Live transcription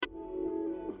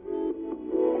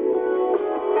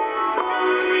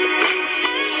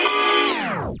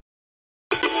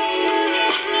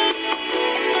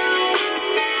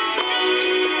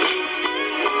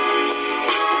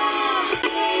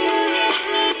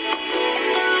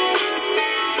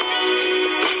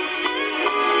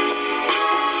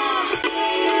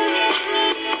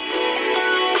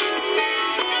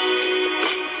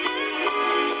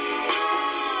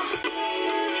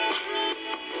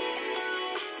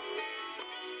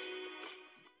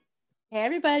Hey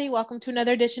everybody, welcome to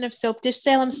another edition of Soap Dish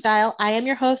Salem Style. I am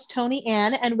your host, Tony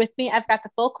Ann, and with me, I've got the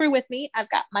full crew with me. I've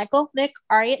got Michael, Nick,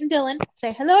 Ariat, and Dylan.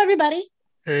 Say hello, everybody.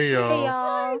 Hey Hey y'all.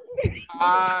 y'all.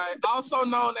 I also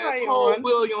known as Hi, Cole everyone.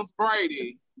 Williams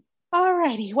Brady.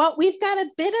 Alrighty, well, we've got a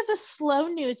bit of a slow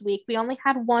news week. We only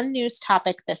had one news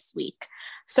topic this week.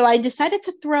 So I decided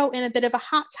to throw in a bit of a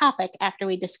hot topic after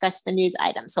we discussed the news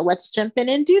item. So let's jump in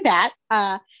and do that.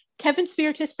 Kevin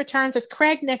Spiritus returns as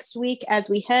Craig next week as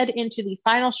we head into the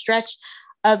final stretch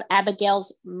of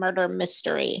Abigail's murder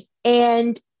mystery.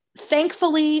 And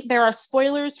thankfully, there are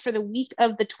spoilers for the week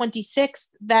of the 26th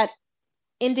that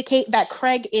indicate that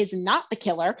Craig is not the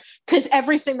killer, because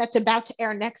everything that's about to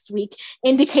air next week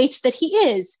indicates that he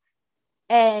is.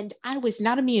 And I was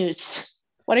not amused.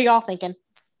 What are y'all thinking?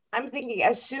 I'm thinking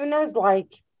as soon as the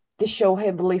show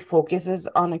heavily focuses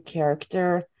on a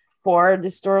character for the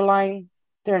storyline,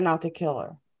 they're not the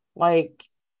killer. Like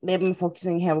they've been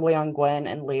focusing heavily on Gwen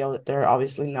and Leo. They're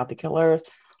obviously not the killers.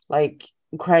 Like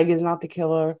Craig is not the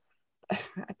killer.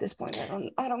 At this point,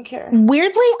 I don't care.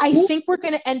 Weirdly, I think we're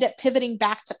going to end up pivoting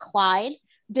back to Clyde,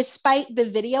 despite the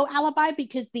video alibi,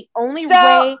 because the only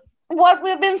way. What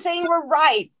we've been saying, we're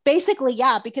right. Basically,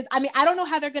 yeah, because I mean, I don't know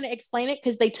how they're going to explain it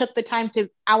because they took the time to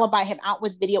alibi him out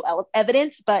with video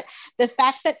evidence. But the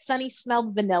fact that Sonny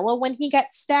smelled vanilla when he got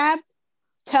stabbed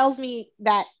tells me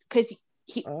that because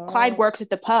Clyde works at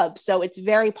the pub, so it's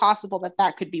very possible that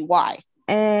that could be why.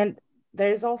 And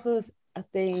there's also a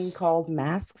thing called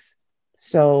masks.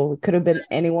 So it could have been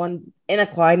anyone in a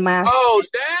Clyde mask. Oh,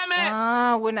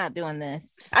 damn it. We're not doing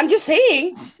this. I'm just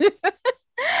saying.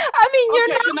 I mean,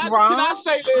 you're not wrong. Can I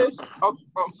say this? Oh,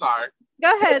 I'm sorry.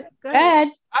 Go ahead.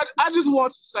 I just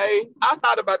want to say, I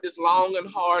thought about this long and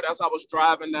hard as I was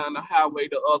driving down the highway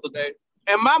the other day.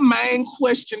 And my main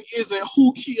question isn't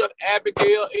who killed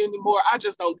Abigail anymore. I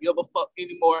just don't give a fuck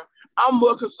anymore. I'm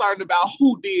more concerned about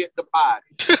who did the body.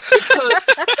 Because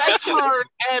they turned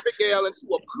Abigail into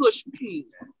a push pin.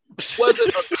 Was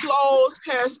it a closed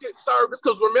casket service?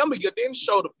 Because remember, you didn't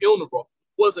show the funeral.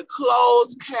 Was it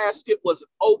closed casket? Was it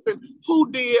open?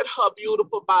 Who did her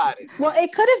beautiful body? Well,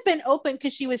 it could have been open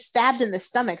because she was stabbed in the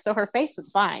stomach, so her face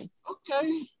was fine.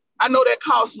 Okay. I know that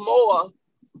costs more.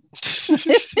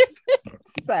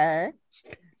 Sir.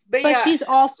 But yeah. She's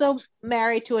also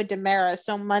married to a Demera,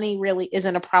 so money really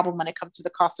isn't a problem when it comes to the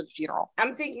cost of the funeral.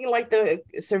 I'm thinking like the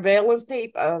surveillance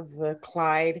tape of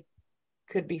Clyde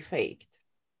could be faked.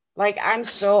 Like I'm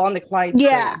still on the Clyde.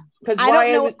 Yeah, because I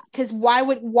don't know. Because why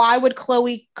would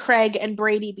Chloe, Craig, and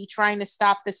Brady be trying to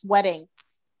stop this wedding?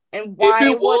 And why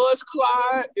if it was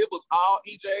Clyde, it was all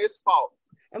EJ's fault.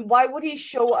 And why would he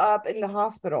show up in the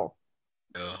hospital?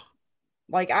 Yeah.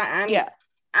 Like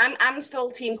I'm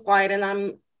still Team Clyde,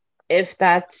 and if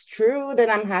that's true, then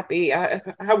I'm happy. I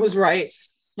was right.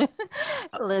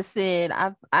 Listen,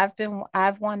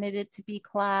 I've wanted it to be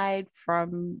Clyde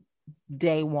from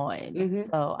day one. Mm-hmm.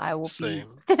 So I will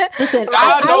Same. Listen,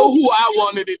 I know who I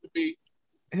wanted it to be.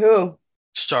 Who?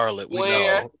 Charlotte. We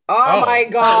know. Oh my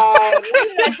God.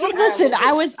 Listen,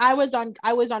 I was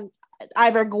on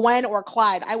either Gwen or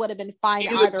Clyde. I would have been fine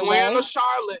either Gwen way. Gwen or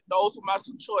Charlotte, those were my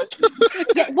two choices.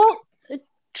 Yeah, well,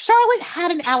 Charlotte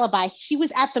had an alibi. She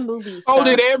was at the movies. So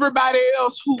did everybody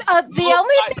else who the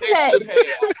only thing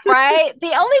right?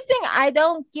 The only thing I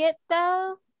don't get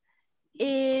though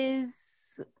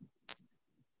is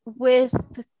with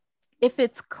if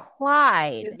it's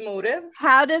Clyde, his motive.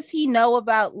 How does he know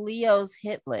about Leo's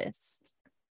hit list?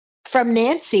 From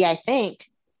Nancy, I think.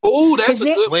 Oh, that's a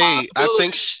good wait.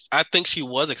 I think she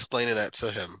was explaining that to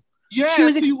him. Yeah, she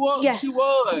was. Yeah. She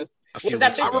was.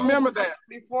 I remember that.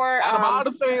 Before out of all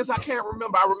the things I can't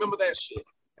remember, I remember that shit.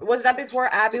 Was that before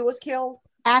Abby was killed?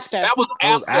 After. That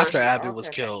was after Abby was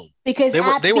killed. Because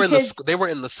they were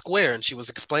in the square and she was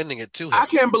explaining it to him. I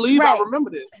can't believe I remember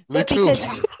this. Me too.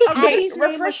 Abby's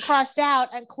name was crossed out,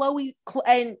 and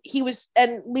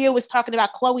Leo was talking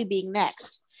about Chloe being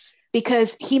next.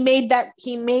 Because he made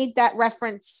that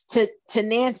reference to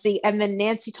Nancy, and then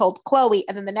Nancy told Chloe,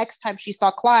 and then the next time she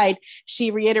saw Clyde, she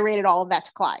reiterated all of that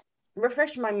to Clyde.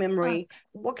 Refresh my memory.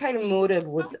 What kind of motive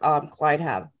would Clyde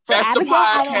have? That's Abigail, the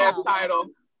podcast title.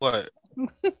 What?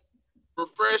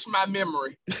 Refresh my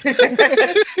memory. Because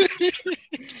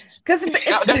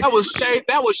that was shady.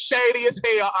 That was shady as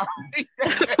hell.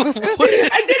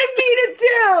 I didn't mean it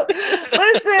to.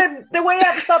 Listen, the way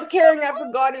I've stopped caring, I've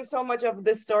forgotten so much of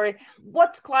this story.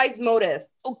 What's Clyde's motive?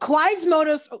 Clyde's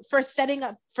motive for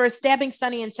stabbing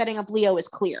Sonny and setting up Leo is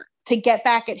clear. To get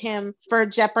back at him for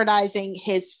jeopardizing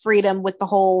his freedom with the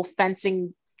whole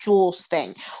fencing Jules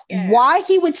thing. Yeah. Why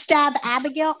he would stab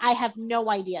Abigail, I have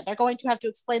no idea. They're going to have to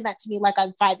explain that to me like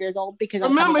I'm 5 years old because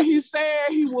remember he said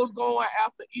he was going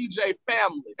after EJ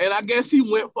family, and I guess he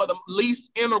went for the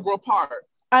least integral part.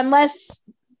 Unless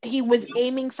he was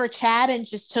aiming for Chad and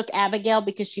just took Abigail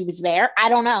because she was there. I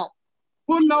don't know.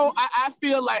 Well, no, I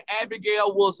feel like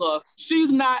Abigail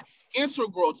she's not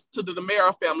integral to the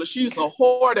DiMera family. She's a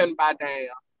Horton by damn.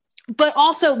 But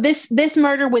also, this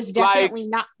murder was definitely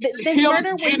not. This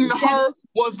murder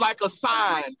was like a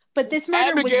sign. But this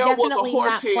murder Abigail was definitely was a not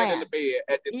horse planned. head in the bed.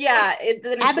 It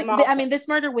didn't. I mean, this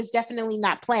murder was definitely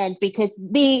not planned because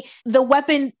the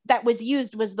weapon that was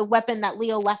used was the weapon that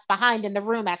Leo left behind in the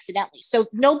room accidentally. So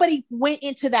nobody went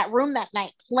into that room that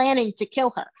night planning to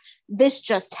kill her. This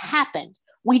just happened.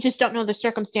 We just don't know the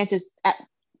circumstances at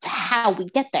how we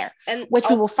get there, which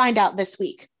we will find out this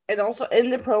week. And also in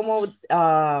the promo,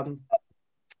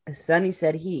 Sunny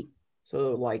said he.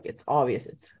 So like it's obvious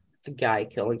it's a guy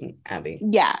killing Abby.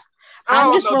 Yeah.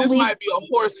 This might be a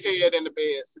horse head in the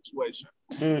bed situation.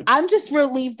 I'm just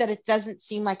relieved that it doesn't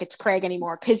seem like it's Craig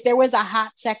anymore, because there was a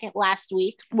hot second last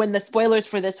week when the spoilers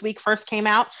for this week first came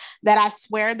out that I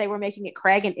swear they were making it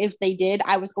Craig, and if they did,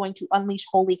 I was going to unleash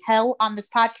holy hell on this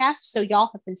podcast. So y'all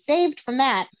have been saved from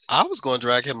that. I was going to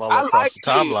drag him all across the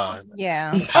timeline.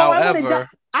 Yeah. However,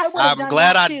 I'm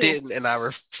glad I didn't, and I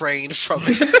refrained from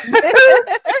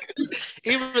it.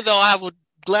 Even though I would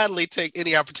gladly take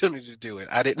any opportunity to do it,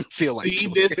 I didn't feel like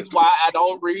this is why I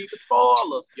don't read the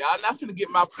spoilers. Y'all not gonna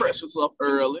get my pressures up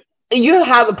early. You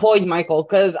have a point, Michael,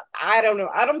 because I don't know.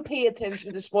 I don't pay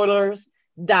attention to spoilers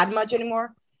that much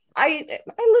anymore. I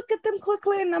look at them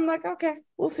quickly and I'm like, okay,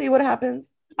 we'll see what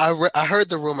happens. I heard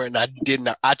the rumor and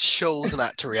I chose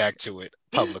not to react to it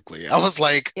publicly. I was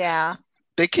like, yeah,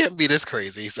 they can't be this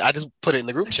crazy. So I just put it in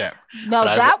the group chat. No,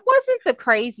 that wasn't the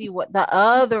crazy one. The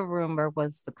other rumor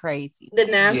was the crazy. The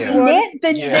Nancy one?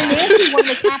 The Nancy one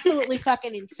was absolutely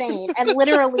fucking insane and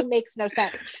literally makes no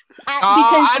sense.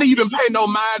 I didn't even pay no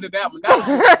mind to that one. That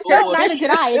was neither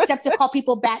did I, except to call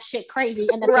people batshit crazy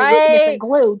and that they were sniffing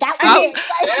glue. That was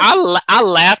it. I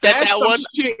laughed at that one.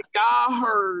 Shit y'all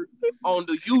heard on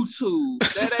the YouTube.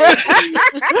 That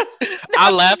ain't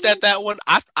I laughed at that one.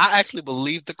 I actually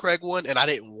believed the Craig one, and I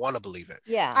didn't want to believe it.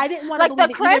 Yeah, I didn't want to believe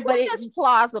the Craig it either, one is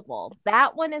plausible.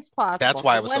 That one is plausible. That's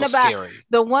why it was so scary.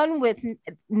 The one with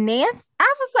Nancy,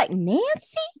 I was like,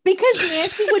 Nancy, because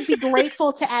Nancy would be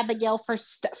grateful to Abigail for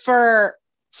stopping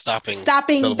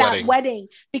that wedding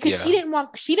because she didn't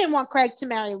want Craig to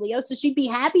marry Leo, so she'd be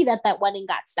happy that wedding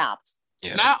got stopped.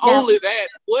 Yeah. Not only that,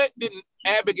 what didn't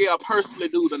Abigail personally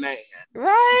do to Nan?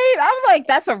 Right. I'm like,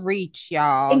 that's a reach,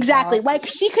 y'all. Exactly. Like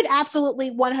she could absolutely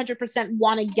 100%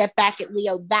 want to get back at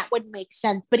Leo. That would make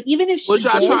sense. But even if she was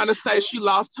y'all trying to say she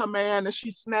lost her man and she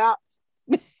snapped?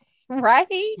 Right.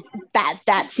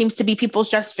 That seems to be people's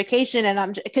justification, and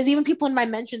I'm because even people in my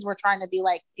mentions were trying to be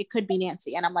like, it could be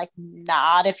Nancy, and I'm like,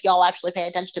 not if y'all actually pay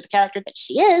attention to the character that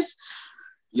she is.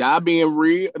 Y'all being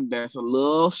real, that's a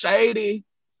little shady.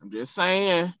 I'm just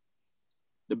saying.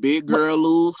 The big girl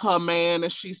lose her man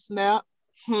and she snapped.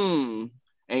 And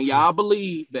y'all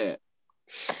believe that.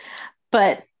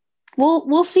 But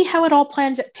we'll see how it all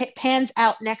pans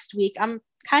out next week. I'm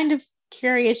kind of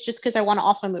curious just because I want to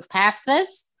also move past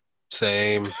this.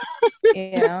 Same.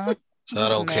 Yeah. So I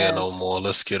don't care no more.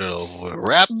 Let's get it over with.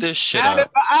 Wrap this shit up.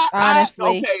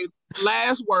 Honestly. Okay,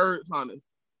 last words on it.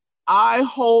 I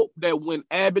hope that when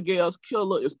Abigail's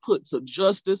killer is put to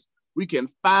justice, we can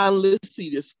finally see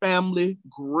this family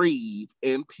grieve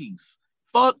in peace.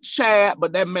 Fuck Chad,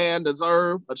 but that man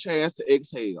deserves a chance to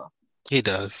exhale. He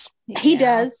does. He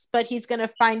does, but he's gonna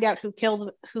find out who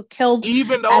killed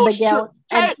even though Abigail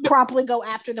and promptly go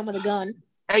after them with a gun.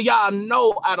 And y'all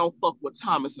know I don't fuck with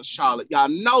Thomas and Charlotte. Y'all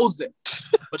knows it.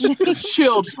 But the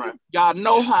children, y'all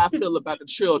know how I feel about the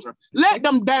children. Let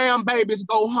them damn babies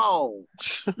go home.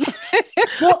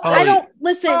 Well, I don't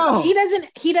listen.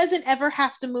 He doesn't ever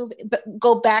have to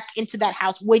go back into that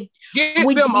house. Give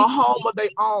them a home of their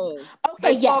own.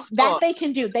 Okay, yes, that they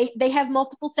can do. They have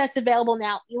multiple sets available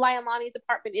now. Eli and Lonnie's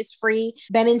apartment is free.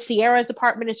 Ben and Sierra's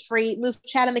apartment is free. Move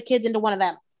Chad and the kids into one of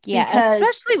them. Yeah,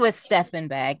 especially with Stefan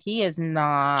back. He is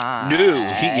not. No,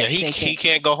 he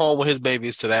can't go home with his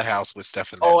babies to that house with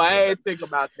Stefan. Oh, I ain't think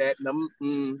about that.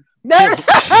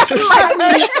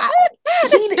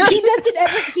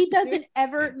 He doesn't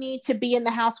ever need to be in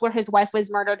the house where his wife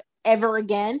was murdered ever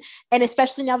again, and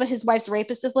especially now that his wife's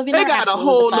rapist is living there. They got a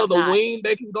whole other wing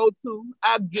they can go to.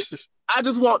 I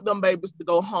just want them babies to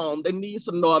go home. They need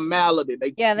some normality.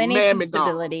 They need some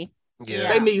stability.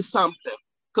 Yeah, they need something.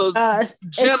 Because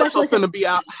Jennifer's gonna be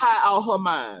high out her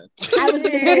mind. I was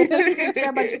going to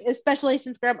say, especially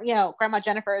since Grandma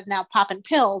Jennifer is now popping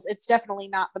pills, it's definitely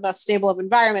not the most stable of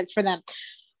environments for them.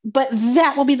 But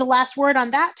that will be the last word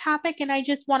on that topic. And I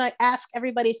just want to ask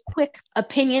everybody's quick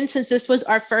opinion, since this was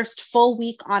our first full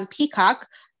week on Peacock.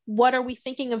 What are we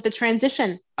thinking of the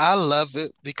transition? I love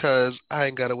it because I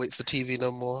ain't got to wait for TV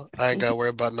no more. I ain't got to worry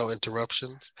about no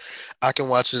interruptions. I can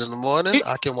watch it in the morning.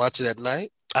 I can watch it at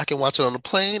night. I can watch it on the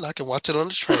plane. I can watch it on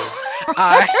the train.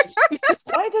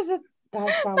 Why does that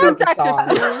sound like a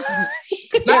song?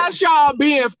 Not y'all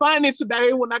being funny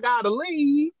today when I gotta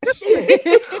leave.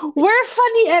 We're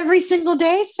funny every single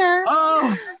day, sir.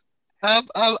 I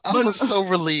was so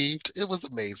relieved. It was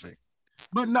amazing.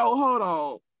 But no, hold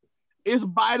on. It's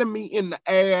biting me in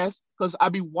the ass because I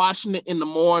be watching it in the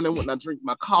morning when I drink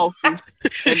my coffee. And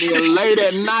then late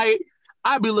at night,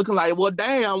 I be looking like, well,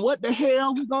 damn, what the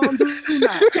hell we gonna do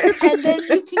now? And then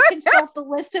you can consult the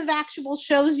list of actual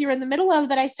shows you're in the middle of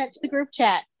that I sent to the group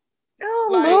chat.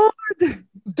 Oh, Lord.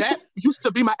 That used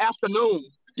to be my afternoon.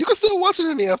 You can still watch it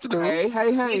in the afternoon.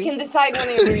 Hey. You can decide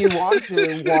whenever you want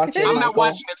to watch it. I'm not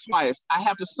watching it twice. I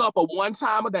have to supper one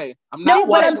time a day.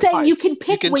 But I'm saying you can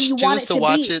pick when you want it to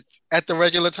watch be. it at the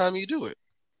regular time you do it.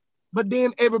 But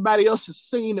then everybody else has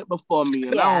seen it before me,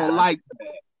 and I don't like that.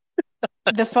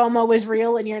 The FOMO is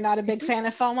real, and you're not a big fan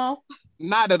of FOMO?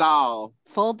 Not at all.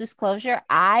 Full disclosure,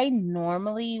 I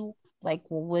normally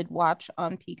would watch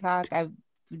on Peacock. I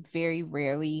would very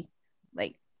rarely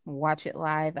watch it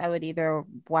live. I would either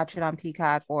watch it on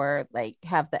Peacock or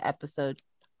have the episode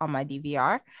on my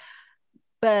DVR.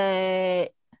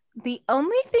 But the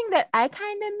only thing that I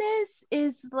kind of miss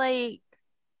is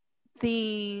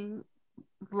the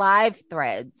live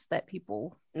threads that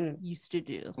people used to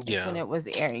do when it was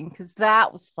airing, because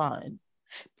that was fun.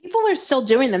 People are still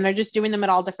doing them. They're just doing them at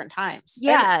all different times.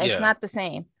 It's not the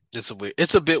same. It's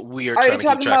a bit weird trying to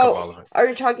keep track of all of it. Are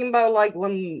you talking about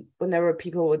when there were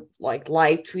people would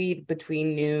live tweet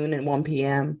between noon and 1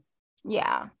 p.m.?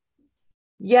 Yeah.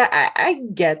 Yeah, I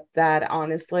get that,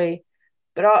 honestly.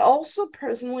 But I also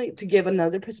personally, to give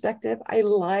another perspective, I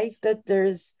like that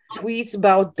there's tweets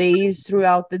about days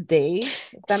throughout the day.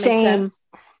 If that makes sense.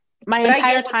 My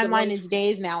entire timeline is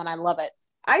days now, and I love it.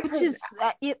 I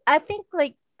think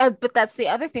but that's the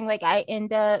other thing. I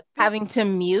end up having to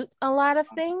mute a lot of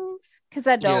things because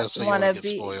I don't want to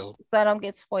be spoiled. So I don't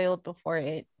get spoiled before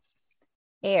it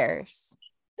airs.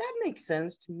 That makes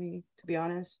sense to me, to be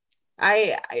honest.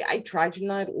 I try to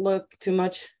not look too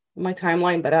much at my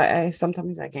timeline, but I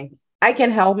sometimes I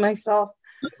can help myself.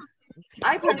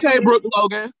 Okay, Brooke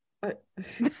Logan.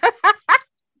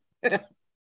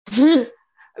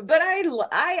 But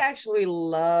I actually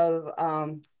love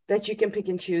that you can pick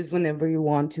and choose whenever you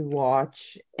want to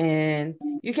watch, and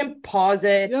you can pause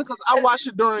it. Yeah, because I watch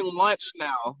it during lunch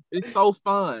now. It's so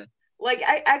fun.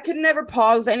 I could never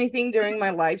pause anything during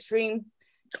my live stream.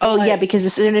 Oh, yeah, because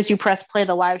as soon as you press play,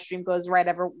 the live stream goes right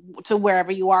to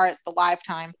wherever you are at the live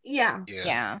time. Yeah.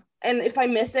 And if I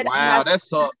miss it, wow, that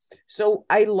sucks. So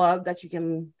I love that you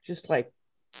can just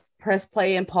press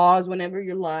play and pause whenever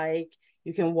you like.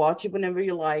 You can watch it whenever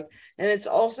you like. And it's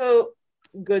also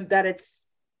good that it's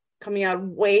coming out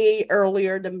way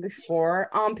earlier than before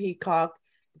on Peacock,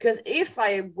 because if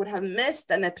I would have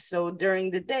missed an episode during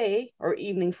the day or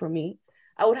evening for me,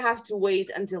 I would have to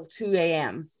wait until 2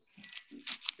 a.m.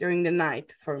 during the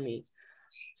night for me.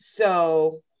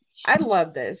 So I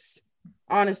love this.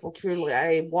 Honestly, truly,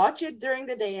 I watch it during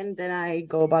the day and then I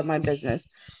go about my business.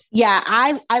 Yeah,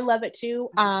 I love it too.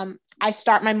 I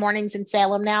start my mornings in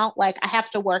Salem now. I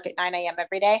have to work at 9 a.m.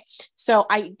 every day. So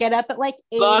I get up at 8.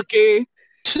 Lucky.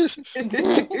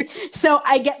 So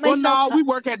I get myself. Well, no, we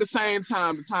work at the same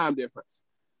time. The time difference.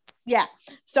 Yeah.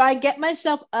 So I get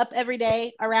myself up every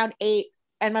day around 8,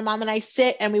 and my mom and I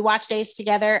sit and we watch Days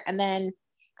together, and then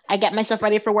I get myself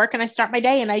ready for work and I start my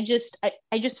day, and I just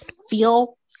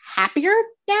feel happier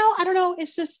now. I don't know.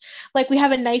 It's just we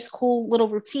have a nice, cool little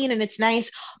routine, and it's nice.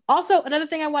 Also, another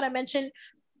thing I want to mention.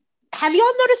 Have y'all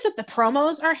noticed that the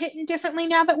promos are hitting differently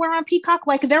now that we're on Peacock?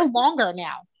 They're longer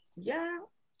now. Yeah.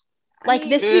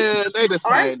 This week, they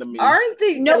decided to me. Aren't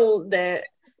they? No, they're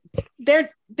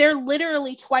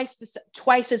literally twice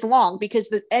as long, because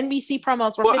the NBC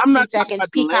promos were 15 seconds.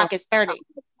 Peacock is 30.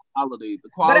 The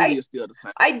quality is still the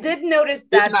same. I did notice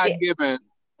that. It's not given.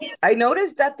 I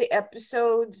noticed that the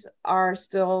episodes are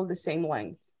still the same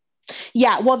length.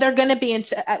 Yeah, well, they're going to be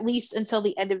at least until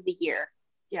the end of the year.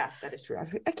 Yeah, that is true.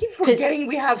 I keep forgetting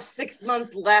we have 6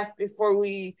 months left before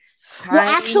we. Well,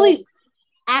 actually,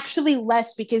 actually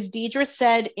less because Deidre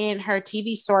said in her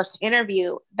TV Source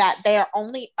interview that they are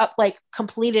only up like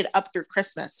completed up through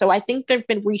Christmas. So I think they've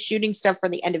been reshooting stuff for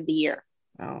the end of the year.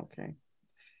 Oh, okay.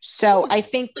 So I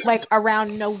think like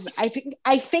around I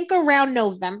think around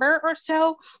November or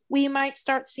so we might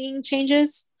start seeing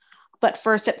changes. But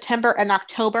for September and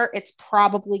October, it's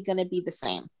probably going to be the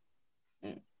same.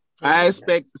 I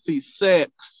expect to see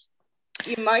sex.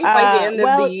 You might by the end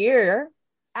of the year.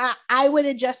 I would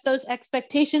adjust those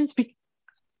expectations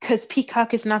because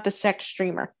Peacock is not the sex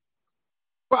streamer.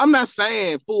 Well, I'm not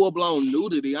saying full-blown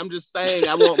nudity. I'm just saying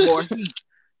I want more heat.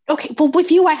 Okay, well,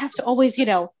 with you, I have to always,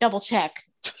 double check.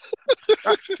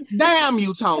 Damn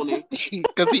you, Tony.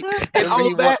 Because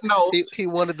he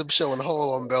wanted them showing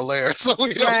Hole on Bel Air. So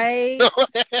right.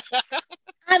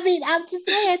 I mean, I'm just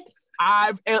saying.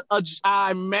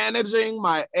 I'm managing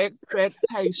my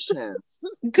expectations.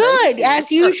 Good,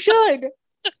 as you should.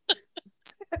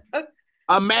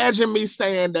 Imagine me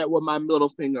saying that with my middle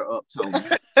finger up, Tony.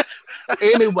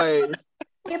 Anyways.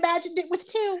 We imagined it with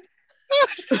two.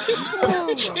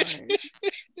 Oh,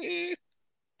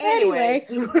 anyway.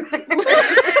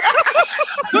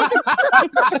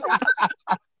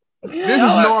 This is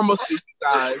normalcy,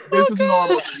 guys. This is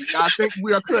normalcy. I think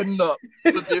we are cutting up,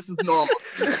 but this is normal.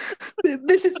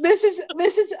 This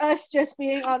is us just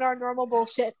being on our normal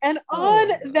bullshit. And on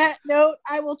that note,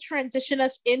 I will transition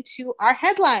us into our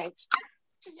headlines.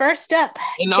 First up,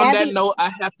 and on that note, I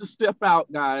have to step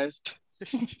out, guys.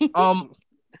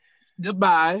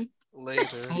 Goodbye.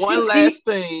 Later. One last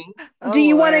thing. Do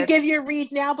you want to give your read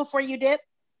now before you dip?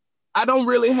 I don't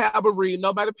really have a read.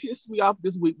 Nobody pissed me off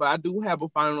this week, but I do have a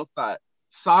final thought.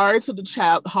 Sorry to the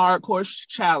hardcore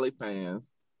Charlie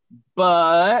fans,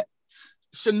 but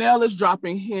Chanel is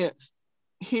dropping hints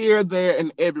here, there,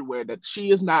 and everywhere that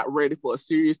she is not ready for a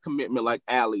serious commitment like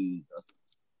Allie does.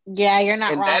 Yeah, you're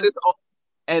not wrong.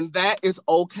 That is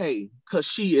okay because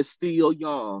she is still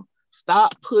young.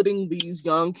 Stop putting these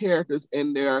young characters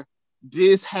in there.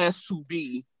 This has to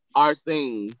be our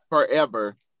thing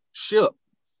forever. Ship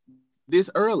this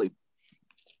early.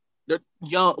 The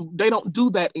young, they don't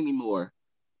do that anymore.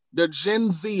 The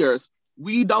Gen Zers,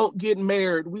 we don't get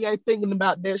married. We ain't thinking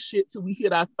about that shit till we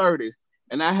hit our 30s.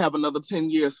 And I have another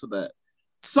 10 years for that.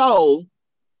 So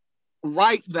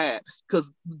write that, because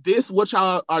this, what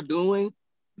y'all are doing,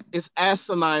 is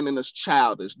asinine and it's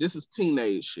childish. This is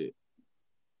teenage shit.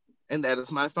 And that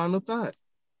is my final thought.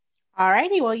 All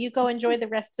righty. Well, you go enjoy the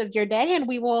rest of your day, and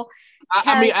we will.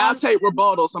 I'll take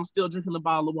rebuttals. I'm still drinking a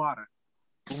bottle of water.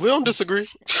 We don't disagree.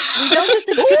 We don't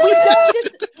disagree.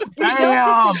 We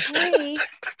don't disagree.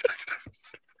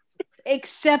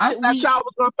 Except I thought y'all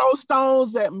was gonna throw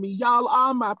stones at me. Y'all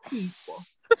are my people.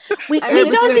 We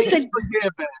don't disagree.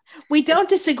 We don't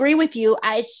disagree with you.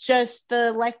 It's just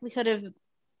the likelihood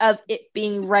of it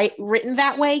being written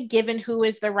that way, given who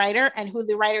is the writer and who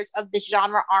the writers of this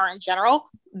genre are in general,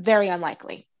 very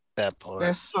unlikely. That part.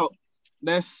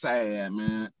 That's sad,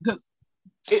 man.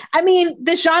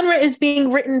 The genre is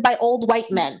being written by old white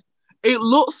men. It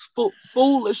looks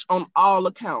foolish on all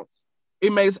accounts.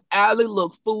 It makes Allie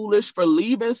look foolish for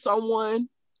leaving someone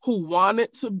who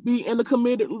wanted to be in a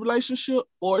committed relationship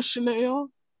for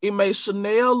Chanel. It made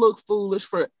Chanel look foolish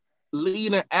for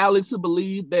leading Allie to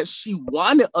believe that she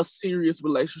wanted a serious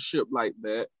relationship like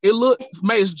that.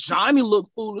 Makes Johnny look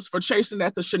foolish for chasing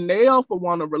after Chanel for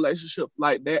wanting a relationship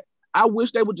like that. I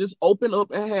wish they would just open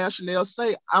up and have Chanel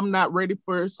say, I'm not ready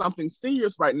for something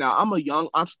serious right now. I'm a young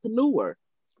entrepreneur.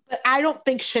 But I don't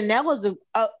think Chanel is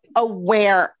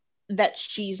aware that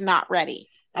she's not ready.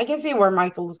 I can see where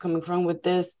Michael is coming from with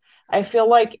this. I feel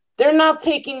like they're not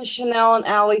taking Chanel and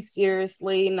Allie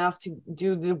seriously enough to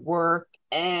do the work,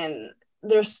 and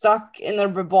they're stuck in a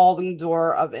revolving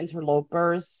door of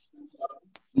interlopers.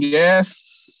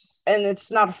 Yes. And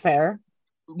it's not fair.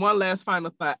 One last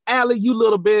final thought. Allie, you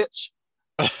little bitch.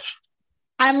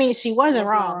 She wasn't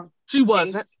wrong. She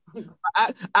wasn't.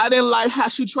 I didn't like how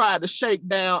she tried to shake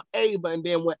down Ava, and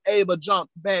then when Ava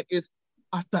jumped back,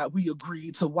 I thought we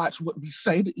agreed to watch what we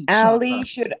say to each other. Allie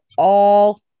should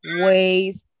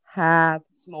always have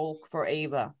smoke for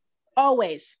Ava.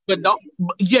 Always.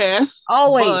 Yes.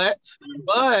 Always.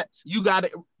 But you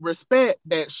gotta respect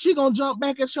that she gonna jump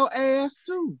back at your ass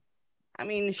too.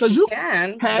 She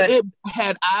can.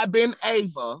 Had I been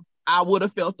Ava, I would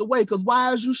have felt the way. Because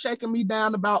why is you shaking me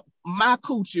down about my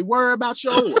coochie? Worry about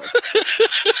yours.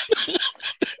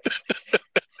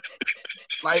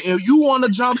 Like, if you want to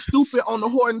jump stupid on the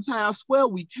Horton Town Square,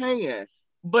 we can.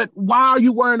 But why are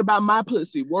you worrying about my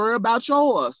pussy? Worry about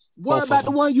yours. Worry about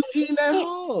the one you eating at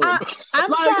home.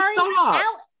 I'm sorry.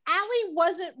 Allie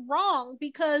wasn't wrong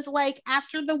because, like,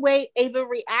 after the way Ava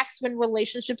reacts when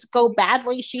relationships go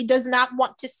badly, she does not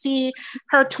want to see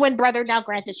her twin brother. Now,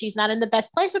 granted, she's not in the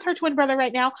best place with her twin brother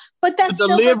right now, but that's The still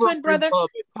her delivery twin brother. of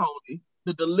it, Tony.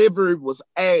 The delivery was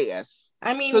ass.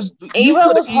 I mean, 'Cause you Ava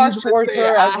coulda was harsh easily towards said,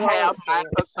 her as I well. have my so-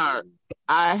 concern.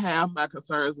 I have my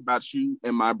concerns about you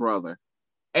and my brother.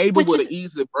 Ava Which would have is-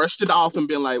 easily brushed it off and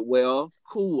been like, well,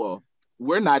 cool.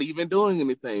 We're not even doing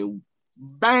anything.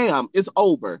 Bam, it's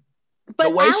over. But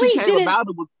the way Allie she came didn't. about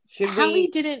it was Should Allie we?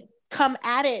 didn't come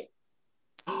at it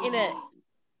in a so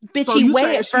bitchy you way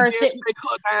saying at she first. did take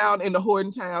her down in the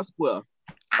Horton Town Square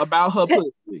about her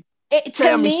To- pussy. To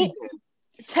Tell me she me,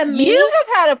 didn't. You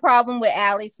have had a problem with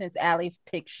Allie since Allie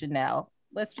picked Chanel.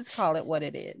 Let's just call it what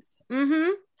it is.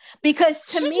 because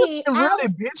to She me, just been really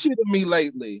bitchy to me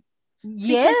lately.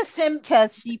 Yes, Tim-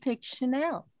 because she picked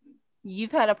Chanel.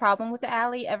 You've had a problem with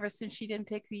Allie ever since she didn't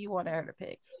pick who you wanted her to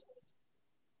pick.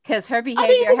 Because her I didn't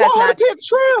behavior even has want her not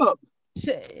to pick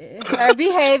Trip. her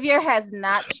behavior has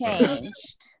not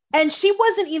changed. and she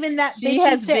wasn't even that She bitchy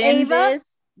has to been Ava. this.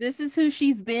 This is who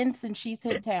she's been since she's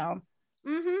hit town.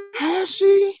 Has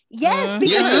she? Yes,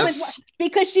 Mhm.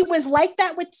 because she was like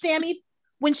that with Sammy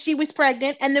when she was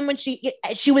pregnant, and then when she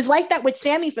was like that with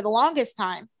Sammy for the longest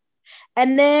time,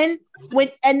 and then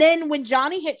when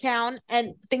Johnny hit town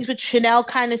and things with Chanel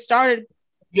kind of started.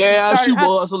 Yeah, she Started up.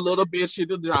 was a little bitchy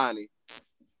to Johnny.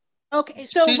 Okay,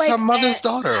 so She's like her mother's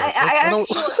daughter. I don't-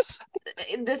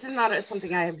 actually, this is not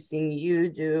something I have seen you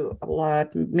do a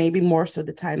lot, maybe more so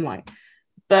the timeline.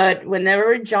 But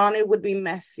whenever Johnny would be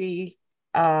messy,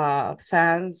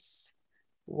 fans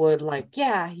would like,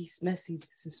 yeah, he's messy.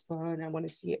 This is fun. I want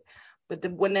to see it. But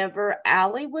whenever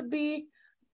Allie would be,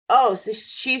 oh, so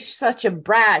she's such a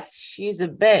brat. She's a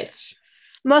bitch.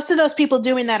 most of those people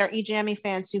doing that are EJME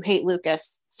fans who hate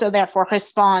Lucas, so therefore his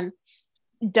spawn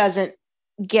doesn't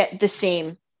get the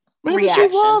same Maybe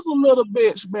reaction. she was a little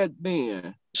bitch back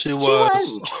then. She was.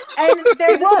 was. And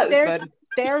It was, but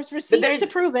there's receipts there's- to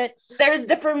prove it. there's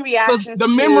different 'Cause reactions. the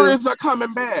to- memories are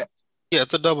coming back. Yeah,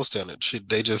 it's a double standard.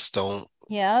 They just don't.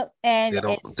 Yep, and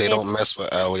They don't mess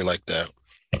with Allie like that.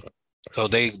 So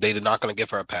they're not gonna give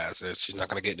her a pass. She's not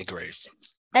gonna get any grace.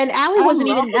 And Allie I wasn't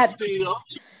love even her that. still.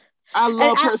 I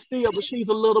love And her still, but she's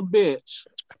a little bitch.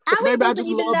 Allie Maybe I wasn't just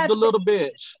even love that. the little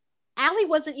bitch. Allie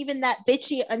wasn't even that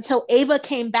bitchy until Ava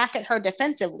came back at her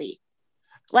defensively.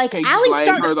 Like Can you Allie blame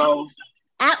started. her though?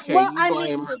 Can Well, you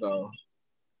blame her though?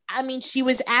 I mean, she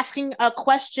was asking a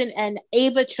question, and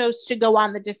Ava chose to go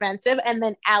on the defensive, and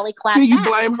then Allie clapped Can you back.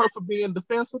 blame her for being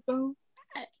defensive though?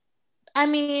 I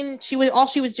mean, all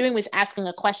she was doing was asking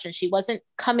a question. She wasn't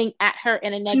coming at her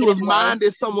in a She negative was way.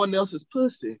 minding someone else's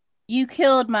pussy. you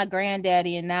killed my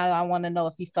granddaddy, and now I want to know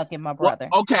if you fucking my brother.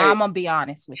 okay. I'm gonna be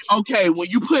honest with you. Okay, when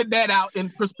you put that out in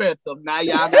perspective, now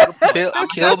y'all gotta put,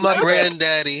 Killed my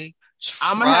granddaddy.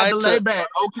 I'm gonna have to Tried lay back.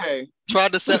 Okay.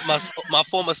 Tried to set my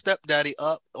former stepdaddy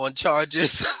up on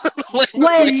charges.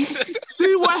 When-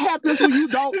 See what happens when you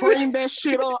don't bring that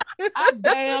shit up? I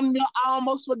damn near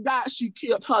almost forgot she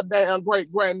killed her damn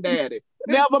great granddaddy.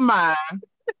 Never mind.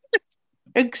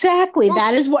 Exactly.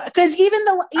 That is what. Because I even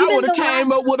would have the last,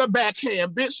 came up with a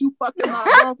backhand, bitch. You fucking my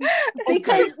brother.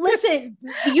 because listen,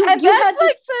 you And had that's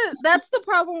this. that's the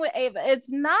problem with Ava. It's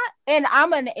not, and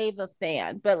I'm an Ava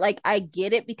fan, but like I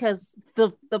get it because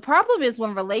the problem is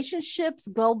when relationships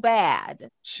go bad.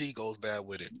 She goes bad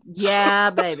with it.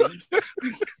 Yeah, baby.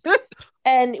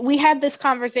 And we had this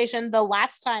conversation the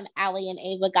last time Allie and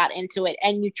Ava got into it,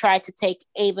 and you tried to take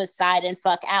Ava's side and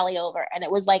fuck Allie over, and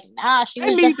it was like, nah, she They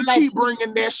was need just to like, keep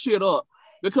bringing that shit up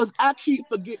because I keep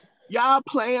forget y'all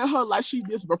playing her like she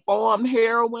just reformed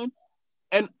heroin,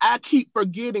 and I keep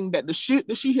forgetting that the shit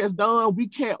that she has done, we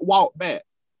can't walk back.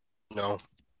 No.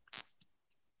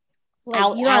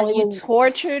 Like you Allie you was-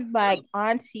 tortured by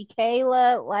Auntie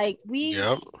Kayla. Like we,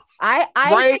 Yep. I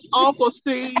Great Uncle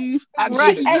Steve. I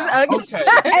Right, get it now. okay. Okay.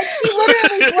 and she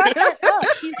literally brought that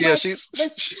up. She's Yeah, like, she's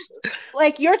listen,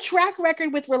 like your track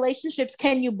record with relationships.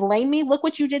 Can you blame me? Look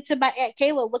what you did to my Aunt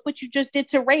Kayla. Look what you just did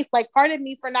to Rafe. Like, pardon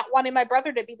me for not wanting my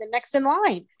brother to be the next in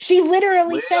line. She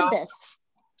literally said Well, this.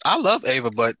 I love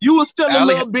Ava, but You were still a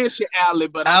Allie- little bitchy, Allie,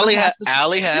 but I'm Allie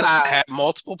gonna had have to- had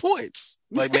multiple points.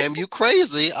 Like, ma'am, you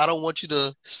crazy. I don't want you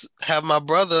to have my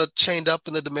brother chained up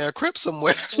in the Demare Crypt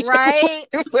somewhere. right.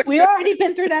 We already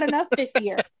been through that enough this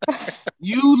year.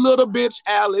 You little bitch,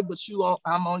 Allie, but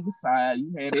I'm on your side.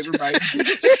 You had everybody.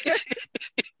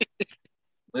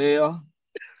 Well,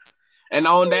 and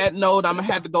on that note, I'm gonna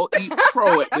have to go eat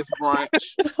crow at this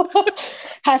brunch.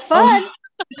 Have fun.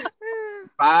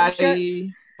 Bye. Sure.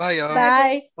 Bye, y'all.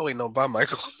 Bye. Oh wait, no, bye,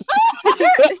 Michael.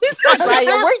 said,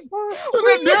 Ryan, where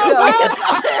you going?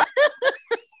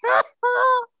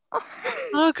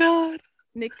 Oh God.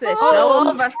 Nick said, show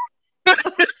over.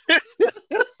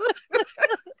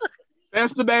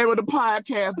 That's the name of the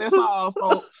podcast. That's all,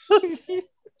 folks.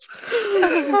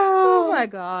 Oh my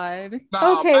God.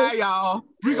 No, Okay. bye, y'all.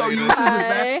 We gonna use this as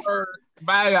that word.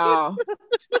 Bye, y'all.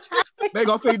 They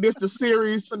gonna think this the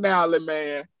series finale,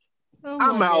 man. Oh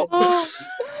I'm my out. goodness.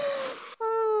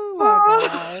 Oh my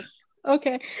God.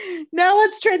 Okay, now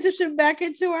let's transition back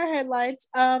into our headlines.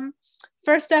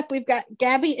 First up, we've got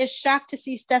Gabby is shocked to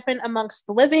see Stefan amongst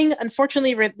the living.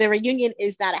 Unfortunately, the reunion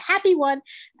is not a happy one,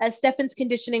 as Stefan's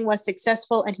conditioning was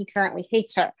successful and he currently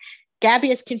hates her. Gabby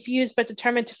is confused but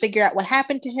determined to figure out what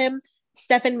happened to him.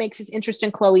 Stefan makes his interest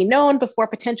in Chloe known before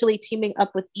potentially teaming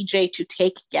up with EJ to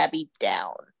take Gabby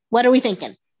down. What are we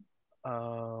thinking?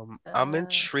 I'm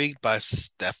intrigued by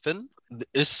Stefan.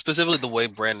 It's specifically the way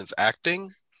Brandon's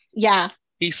acting. Yeah.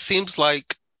 He seems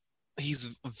like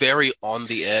he's very on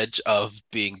the edge of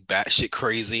being batshit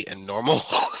crazy and normal.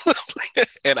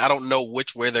 And I don't know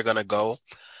which way they're gonna go,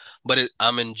 but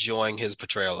I'm enjoying his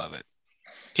portrayal of it.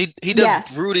 He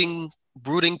does brooding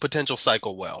potential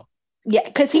psycho well. Yeah,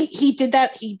 because he did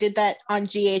that on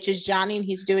GH's Johnny, and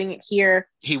he's doing it here.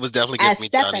 He was definitely giving me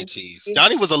Stefan. Johnny tease.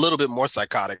 Johnny was a little bit more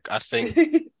psychotic, I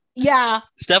think. Yeah.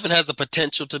 Stefan has the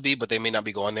potential to be, but they may not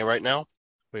be going there right now.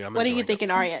 Yeah, what are you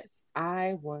thinking, Arya?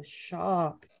 I was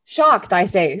shocked. Shocked, I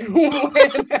say.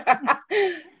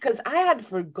 Because I had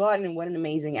forgotten what an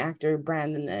amazing actor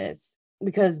Brandon is.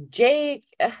 Because Jake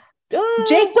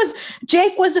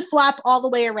was a flop all the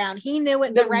way around. He knew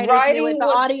it. The writers knew it. The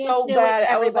audience so knew bad. it.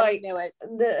 Everybody knew it.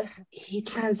 He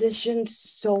transitioned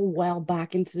so well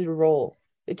back into the role.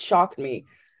 It shocked me.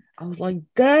 I was like,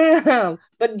 damn.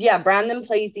 But yeah, Brandon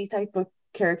plays these type of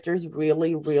characters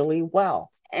really, really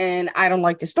well. And I don't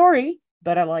like the story,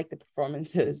 but I like the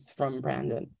performances from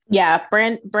Brandon. Yeah,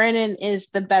 Brandon is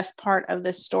the best part of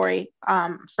this story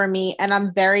for me. And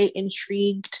I'm very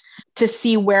intrigued to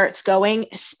see where it's going,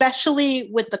 especially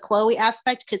with the Chloe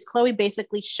aspect, because Chloe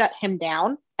basically shut him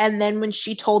down. And then when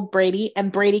she told Brady, and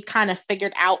Brady kind of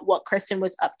figured out what Kristen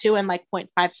was up to in like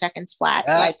 0.5 seconds flat.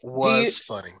 That was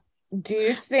funny. Do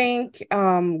you think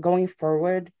going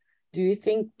forward, do you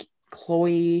think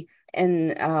Chloe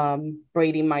and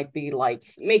Brady might be like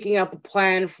making up a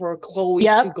plan for Chloe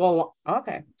to go?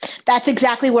 Okay. That's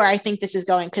exactly where I think this is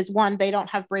going, because one, they don't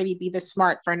have Brady be this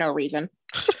smart for no reason.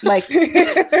 Like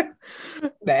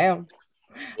damn.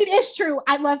 It is true.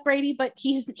 I love Brady, but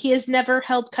he has never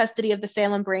held custody of the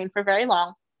Salem brain for very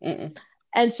long. Mm-mm.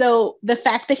 And so the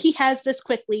fact that he has this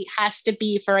quickly has to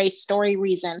be for a story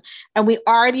reason. And we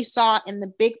already saw in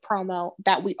the big promo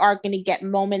that we are going to get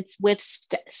moments with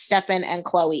Stefan and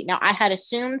Chloe. Now, I had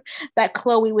assumed that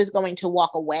Chloe was going to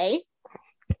walk away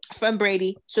from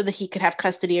Brady so that he could have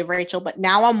custody of Rachel. But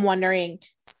now I'm wondering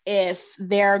if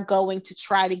they're going to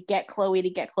try to get Chloe to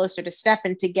get closer to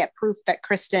Stefan to get proof that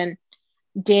Kristen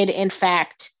did, in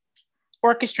fact,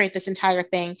 orchestrate this entire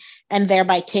thing and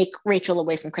thereby take Rachel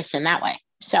away from Kristen that way.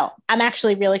 So I'm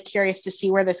actually really curious to see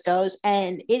where this goes.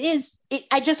 And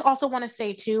I just also want to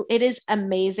say too, it is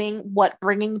amazing what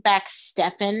bringing back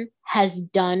Stefan has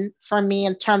done for me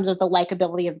in terms of the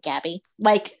likability of Gabby.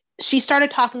 Like, she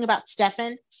started talking about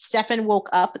Stefan woke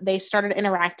up, they started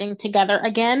interacting together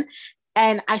again,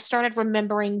 and I started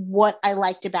remembering what I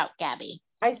liked about Gabby.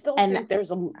 I still think there's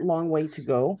a long way to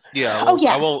go. Yeah.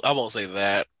 I won't say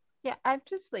that. Yeah, I'm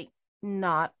just like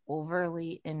not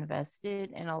overly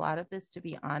invested in a lot of this, to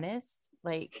be honest.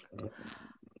 Like,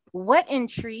 what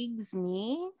intrigues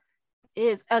me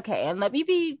is, okay, and let me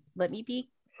be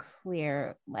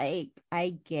clear. Like,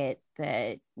 I get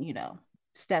that,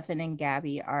 Stefan and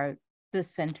Gabby are the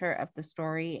center of the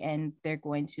story and they're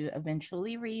going to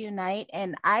eventually reunite.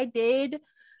 And I did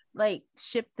like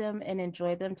ship them and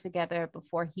enjoy them together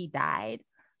before he died.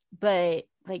 But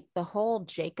like the whole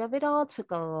Jake of it all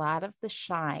took a lot of the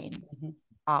shine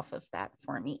off of that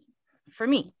for me.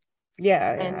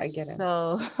 Yeah, I get it.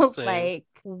 So like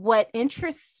what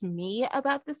interests me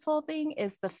about this whole thing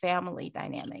is the family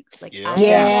dynamics. Like I'm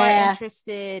more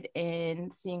interested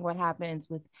in seeing what happens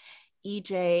with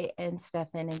EJ and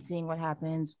Stefan and seeing what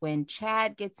happens when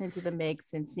Chad gets into the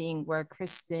mix and seeing where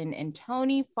Kristen and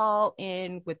Tony fall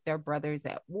in with their brothers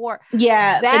at war.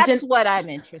 Yeah, that's what I'm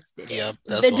interested in. Yeah,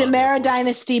 the DiMera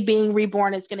dynasty being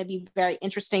reborn is going to be very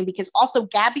interesting, because also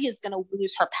Gabby is going to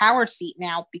lose her power seat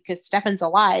now because Stefan's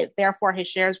alive. Therefore, his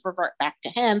shares revert back to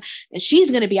him, and she's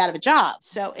going to be out of a job.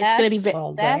 So it's going to be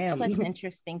that's what's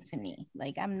interesting to me.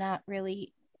 Like, I'm not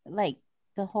really like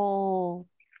the whole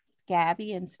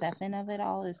Gabby and Stefan of it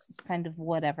all is kind of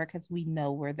whatever, because we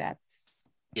know where that's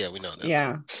Yeah, we know that.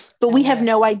 Yeah. But we have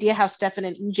no idea how Stefan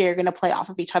and EJ are going to play off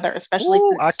of each other, especially Ooh,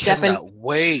 since I Stefan. cannot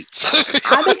wait.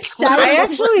 I'm excited. I to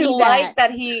actually see like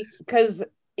that. because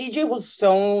EJ was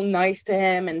so nice to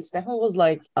him, and Stefan was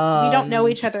like, We don't know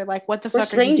each other. Like, what the we're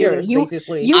fuck are you doing? strangers,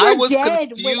 basically. You I were was dead when I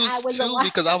confused was too alive.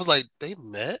 because I was like, they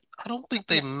met? I don't think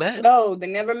they met. No, they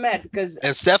never met because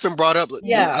And Stefan brought up,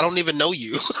 Yeah. I don't even know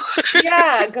you.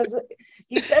 yeah, because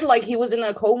he said like he was in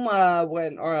a coma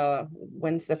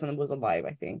when Stefan was alive,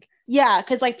 I think. Yeah,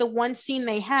 because like the one scene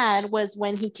they had was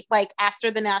when he like after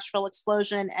the natural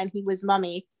explosion and he was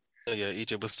mummy. Oh, yeah,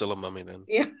 EJ was still a mummy then.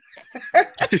 Yeah.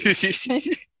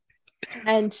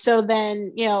 And so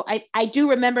then, you know, I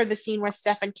do remember the scene where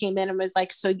Stefan came in and was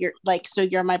like, so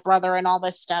you're my brother and all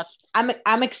this stuff.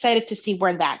 I'm excited to see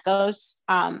where that goes.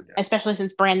 Especially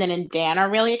since Brandon and Dan are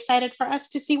really excited for us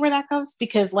to see where that goes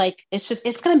because like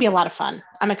it's gonna be a lot of fun.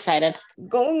 I'm excited.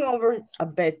 Going over a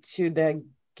bit to the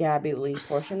Gabby Lee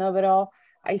portion of it all,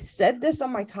 I said this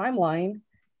on my timeline,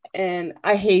 and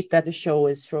I hate that the show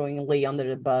is throwing Lee under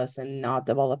the bus and not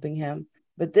developing him.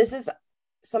 But this is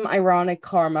some ironic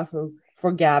karma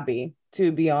for Gabby,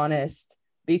 to be honest,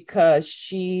 because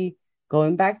she,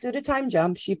 going back to the time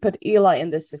jump, she put Eli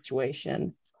in this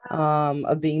situation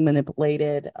of being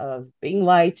manipulated, of being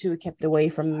lied to, kept away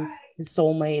from his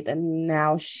soulmate, and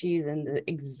now she's in the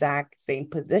exact same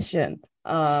position.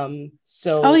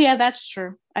 So oh yeah, that's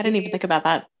true. I didn't even think about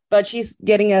that. But she's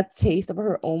getting a taste of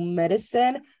her own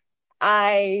medicine.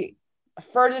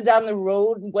 Further down the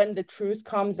road, when the truth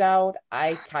comes out,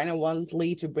 I kind of want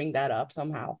Lee to bring that up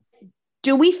somehow.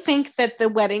 Do we think that the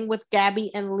wedding with Gabby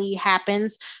and Lee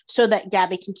happens so that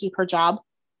Gabby can keep her job?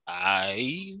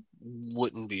 I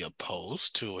wouldn't be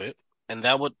opposed to it. And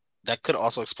that could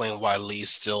also explain why Lee's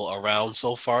still around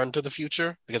so far into the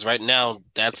future. Because right now,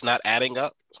 that's not adding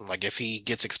up. So like if he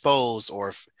gets exposed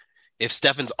or if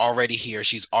Stefan's already here,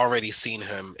 she's already seen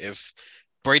him. If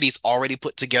Brady's already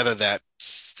put together that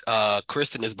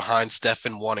Kristen is behind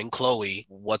Stefan wanting Chloe,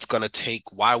 what's going to take?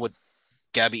 Why would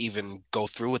Gabby even go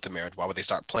through with the marriage? Why would they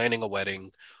start planning a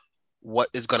wedding? What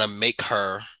is going to make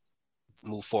her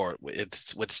move forward?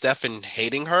 With Stefan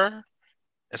hating her,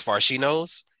 as far as she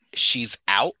knows, she's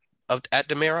out at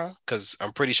DiMera because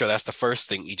I'm pretty sure that's the first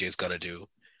thing EJ's going to do.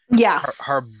 Yeah.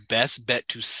 Her best bet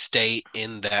to stay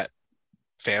in that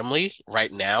family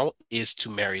right now is to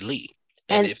marry Lee.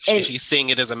 And if she's seeing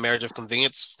it as a marriage of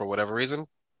convenience for whatever reason,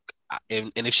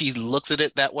 and if she looks at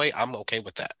it that way, I'm okay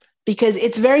with that. Because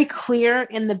it's very clear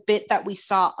in the bit that we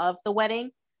saw of the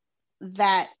wedding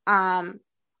that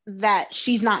that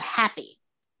she's not happy.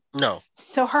 No.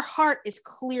 So her heart is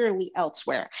clearly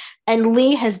elsewhere. And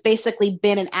Lee has basically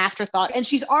been an afterthought. And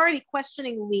she's already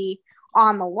questioning Lee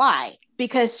on the why.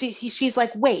 Because she's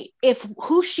like, wait, if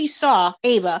who she saw,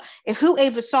 Ava, if who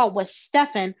Ava saw was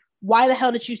Stefan, why the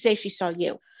hell did you say she saw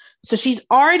you? So she's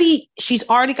already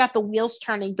got the wheels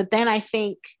turning. But then I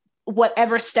think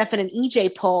whatever Stefan and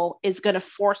EJ pull is going to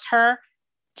force her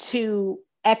to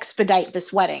expedite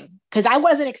this wedding. Because I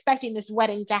wasn't expecting this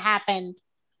wedding to happen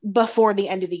before the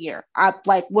end of the year.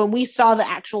 Like when we saw the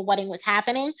actual wedding was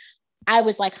happening, I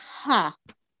was like, huh.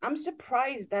 I'm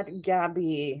surprised that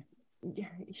Gabby,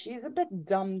 she's a bit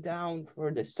dumbed down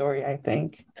for the story, I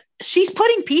think. She's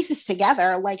putting pieces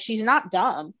together. Like, she's not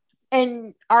dumb.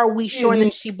 And are we sure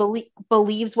that she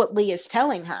believes what Lee is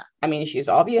telling her? I mean, she's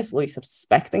obviously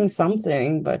suspecting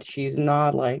something, but she's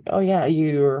not like, oh yeah,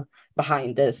 you're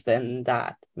behind this, then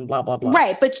that, and blah, blah, blah.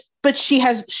 Right, but she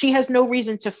has no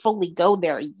reason to fully go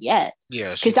there yet.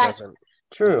 Yeah, she doesn't.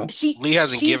 True. Lee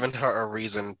hasn't given her a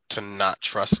reason to not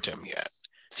trust him yet.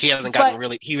 He hasn't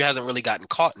really gotten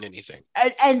caught in anything.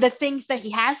 And the things that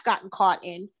he has gotten caught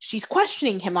in, she's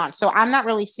questioning him on. So I'm not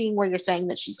really seeing where you're saying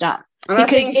that she's dumb. I'm not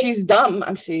saying she's dumb.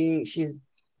 I'm saying she's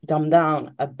dumbed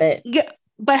down a bit. Yeah,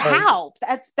 but how?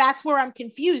 That's where I'm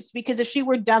confused, because if she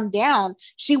were dumbed down,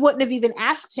 she wouldn't have even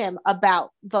asked him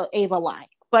about the Ava lie.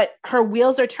 But her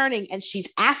wheels are turning and she's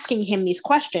asking him these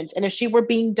questions. And if she were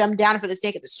being dumbed down for the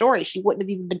sake of the story, she wouldn't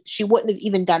have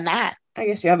even done that. I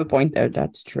guess you have a point there.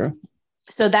 That's true.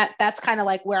 So that's kind of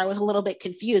like where I was a little bit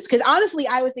confused, because honestly,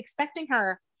 I was expecting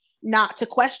her not to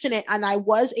question it, and I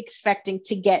was expecting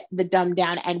to get the dumb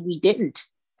down, and we didn't.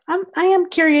 I am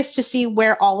curious to see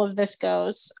where all of this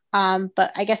goes,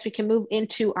 but I guess we can move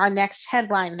into our next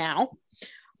headline now,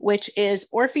 which is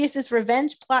Orpheus's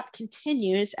revenge plot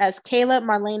continues as Kayla,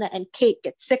 Marlena, and Kate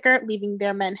get sicker, leaving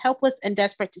their men helpless and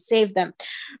desperate to save them.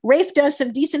 Rafe does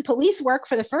some decent police work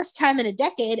for the first time in a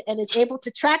decade and is able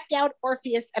to track down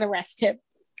Orpheus and arrest him.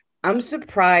 I'm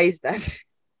surprised that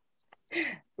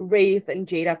Rafe and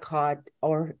Jada caught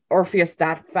Orpheus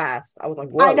that fast. I was like,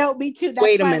 whoa. I know, me too. That's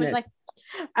wait a why minute. I was like,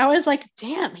 I was like,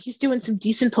 damn, he's doing some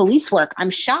decent police work. I'm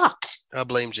shocked. I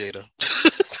blame Jada.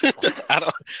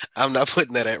 I'm not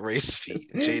putting that at Ray's feet.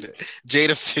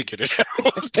 Jada figured it out.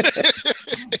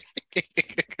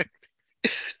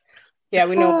 Yeah,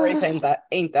 we know Rafe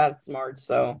ain't that smart,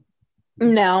 so.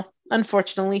 No,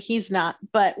 unfortunately, he's not.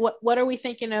 But what are we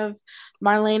thinking of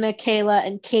Marlena, Kayla,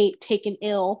 and Kate taken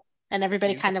ill and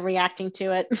everybody kind of reacting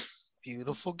to it?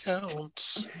 Beautiful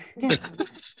gowns.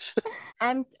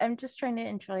 I'm just trying to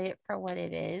enjoy it for what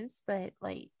it is, but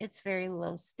like it's very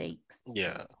low stakes.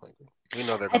 Yeah, like, we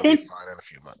know they're going to be fine in a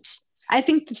few months. I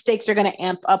think the stakes are going to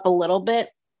amp up a little bit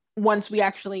once we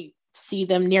actually see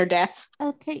them near death.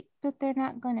 Okay, but they're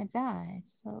not going to die,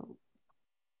 so.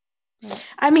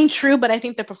 I mean, true, but I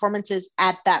think the performances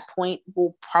at that point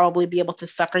will probably be able to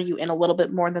sucker you in a little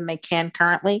bit more than they can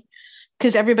currently,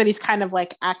 because everybody's kind of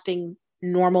like acting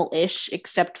normal-ish,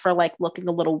 except for like looking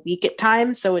a little weak at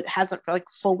times, so it hasn't like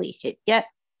fully hit yet.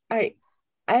 I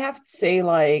have to say,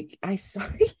 like, I saw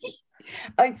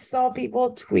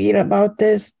people tweet about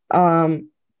this on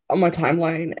my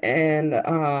timeline,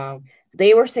 and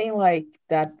they were saying like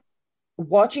that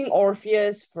watching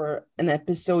Orpheus for an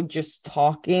episode just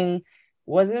talking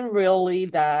wasn't really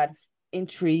that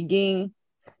intriguing.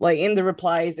 Like in the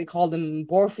replies, they called him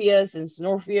Borpheus and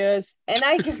Snorpheus, and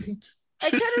I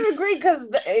kind of agree because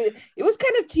it was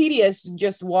kind of tedious to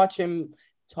just watch him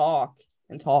talk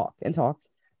and talk and talk.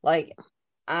 Like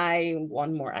I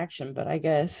want more action, but I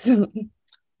guess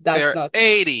that's they're not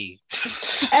 80.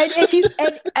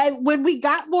 And when we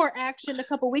got more action a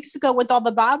couple weeks ago with all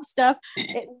the Bob stuff,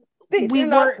 we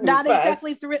were not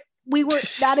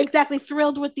exactly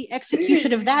thrilled with the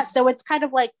execution of that. So it's kind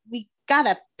of like we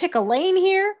gotta pick a lane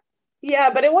here.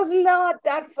 Yeah, but it was not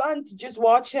that fun to just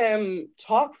watch him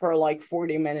talk for like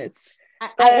 40 minutes.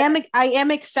 I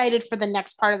am excited for the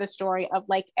next part of the story of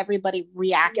like everybody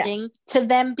reacting to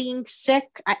them being sick.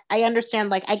 I understand,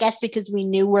 like, I guess because we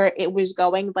knew where it was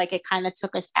going, like it kind of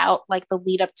took us out, like the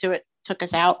lead up to it took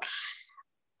us out.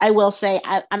 I will say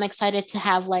I'm excited to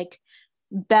have like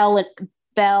Belle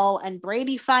and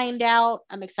Brady find out.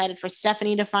 I'm excited for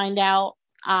Stephanie to find out.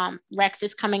 Rex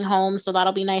is coming home, so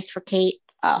that'll be nice for Kate.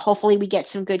 Hopefully we get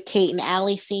some good Kate and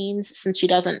Allie scenes, since she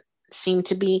wasn't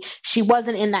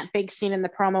in that big scene in the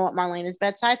promo at Marlena's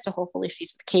bedside, so hopefully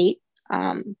she's with Kate.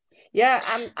 Yeah,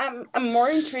 I'm more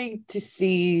intrigued to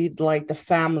see like the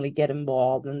family get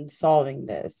involved in solving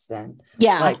this, and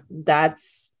like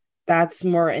that's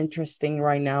more interesting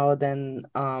right now than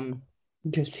than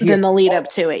the lead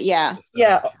up to it. Yeah.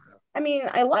 I mean,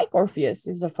 I like Orpheus.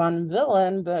 He's a fun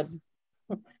villain, but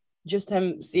just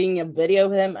him seeing a video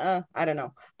of him, I don't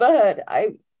know. But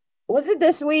was it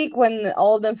this week when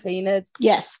all of them fainted?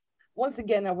 Yes. Once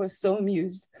again, I was so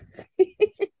amused.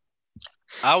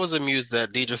 I was amused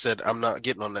that Deidre said, "I'm not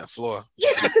getting on that floor."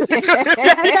 Yes.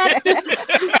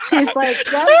 She's like,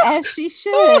 yep. As she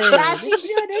should. As she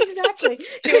should, exactly.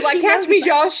 She was like, "Catch me,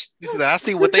 Josh." She said, "I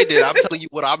see what they did. I'm telling you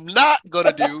what I'm not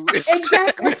gonna do."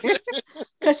 Exactly.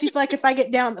 Because she's like, if I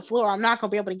get down on the floor, I'm not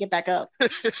gonna be able to get back up.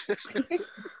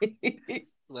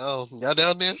 No, y'all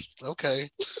down there? Okay.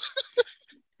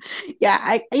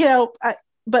 Yeah,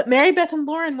 but Mary Beth and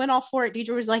Lauren went all for it.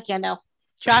 Deidre was like, yeah, no,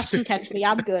 Josh can catch me.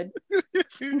 I'm good.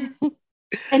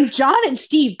 And John and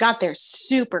Steve got there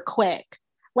super quick.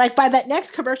 Like by that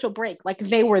next commercial break, like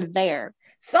they were there.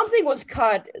 Something was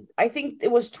cut. I think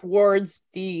it was towards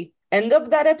the end of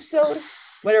that episode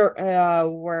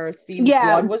where Steve's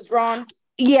blood was drawn.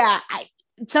 Yeah,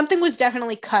 something was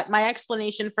definitely cut. My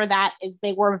explanation for that is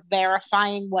they were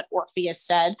verifying what Orpheus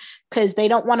said, because they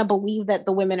don't want to believe that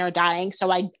the women are dying.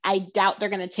 So I doubt they're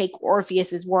going to take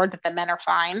Orpheus's word that the men are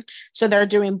fine. So they're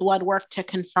doing blood work to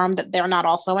confirm that they're not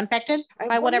also infected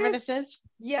by whatever this is.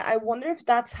 Yeah, I wonder if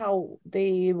that's how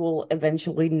they will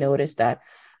eventually notice that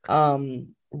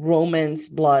Roman's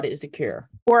blood is the cure.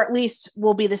 Or at least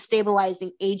will be the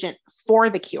stabilizing agent for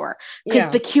the cure.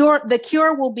 Because the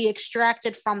cure will be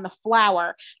extracted from the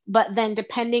flower, but then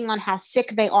depending on how sick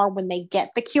they are when they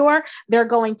get the cure, they're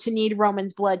going to need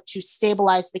Roman's blood to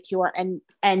stabilize the cure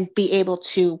and be able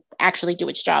to actually do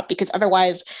its job, because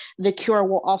otherwise the cure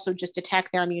will also just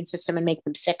attack their immune system and make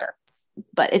them sicker.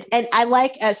 But and I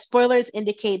like, spoilers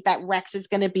indicate that Rex is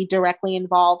going to be directly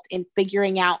involved in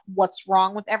figuring out what's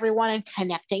wrong with everyone and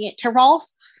connecting it to Rolf,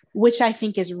 which I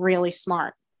think is really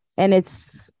smart. And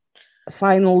it's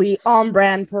finally on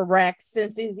brand for Rex,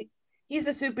 since he's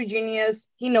a super genius.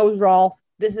 He knows Rolf.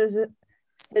 This is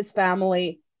his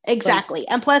family. Exactly.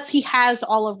 And plus he has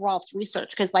all of Rolf's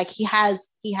research, because like he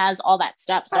has all that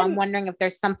stuff. So I'm wondering if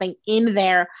there's something in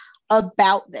there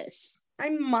about this. I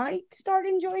might start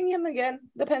enjoying him again,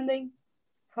 depending.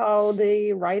 how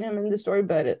they write him in the story,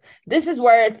 but this is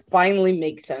where it finally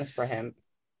makes sense for him.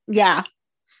 Yeah,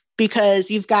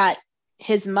 because you've got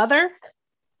his mother,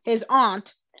 his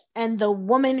aunt, and the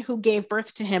woman who gave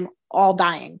birth to him all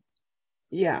dying.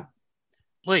 Yeah.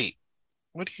 Wait,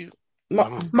 what do you?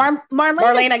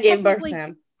 Marlena gave birth to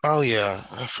him. Oh yeah,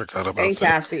 I forgot about And that.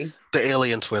 Cassie. The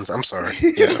alien twins. I'm sorry.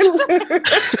 Yeah.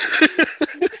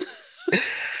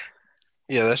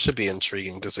 Yeah, that should be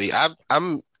intriguing to see. I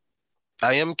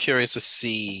am curious to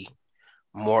see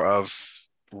more of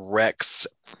Rex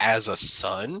as a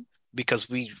son because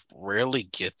we rarely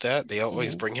get that. They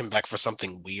always bring him back for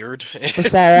something weird.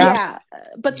 Sarah. Yeah,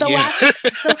 but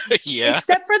yeah.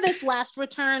 Except for this last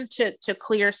return to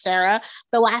clear Sarah,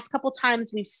 the last couple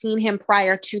times we've seen him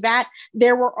prior to that,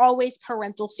 there were always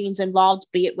parental scenes involved,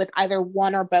 be it with either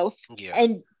one or both. Yeah.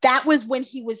 And that was when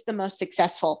he was the most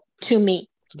successful to me.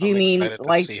 Do you mean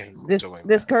like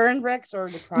this current Rex or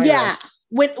the prior? Yeah.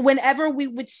 Whenever we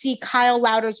would see Kyle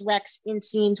Lowder's Rex in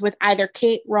scenes with either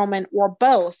Kate, Roman, or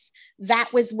both,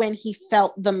 that was when he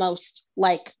felt the most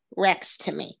like Rex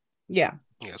to me. Yeah.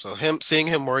 Yeah, so seeing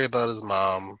him worry about his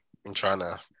mom and trying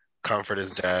to comfort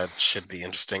his dad should be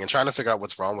interesting, and trying to figure out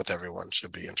what's wrong with everyone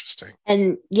should be interesting.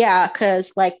 And yeah,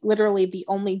 because like literally the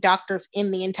only doctors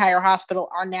in the entire hospital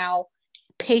are now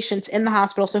patients in the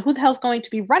hospital. So who the hell's going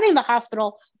to be running the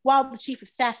hospital while the chief of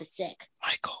staff is sick?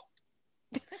 Michael.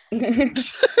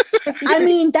 I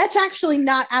mean, that's actually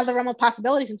not out of the realm of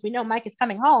possibility since we know Mike is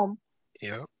coming home.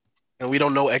 Yeah. And we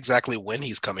don't know exactly when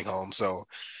he's coming home. So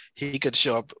he could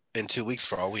show up in 2 weeks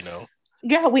for all we know.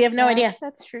 Yeah, we have no idea.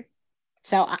 That's true.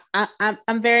 So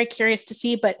I'm very curious to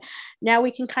see, but now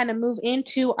we can kind of move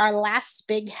into our last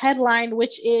big headline,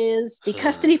 which is the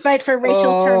custody fight for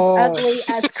Rachel turns ugly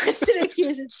as Kristen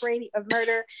accuses Brady of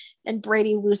murder and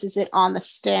Brady loses it on the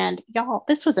stand. Y'all,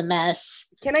 this was a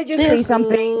mess. Can I just say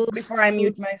something before I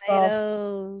mute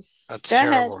myself? A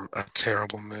terrible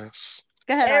mess.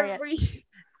 Go ahead,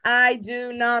 I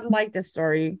do not like the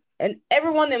story, and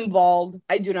everyone involved,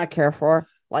 I do not care for.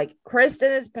 Like,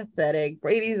 Kristen is pathetic,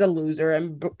 Brady's a loser,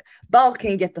 and Belle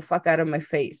can get the fuck out of my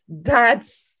face.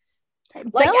 That's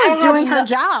like Belle is doing her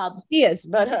job. Yes,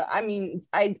 but I mean,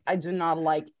 I do not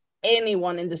like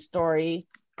anyone in the story.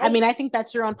 I mean, I think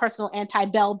that's your own personal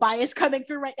anti-Belle bias coming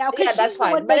through right now. Yeah, that's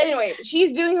fine. But anyway,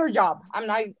 she's doing her job.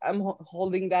 I'm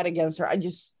holding that against her.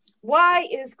 Why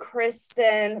is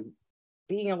Kristen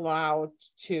being allowed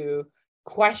to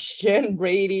question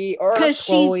Brady or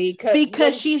Chloe?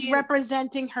 Because she's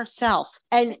representing herself,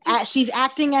 and she's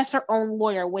acting as her own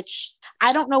lawyer, which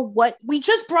I don't know what. We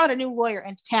just brought a new lawyer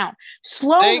into town.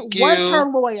 Sloan was her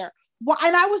lawyer. Well,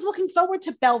 and I was looking forward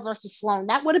to Belle versus Sloan.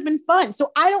 That would have been fun.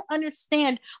 So I don't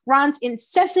understand Ron's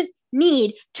incessant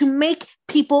need to make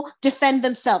people defend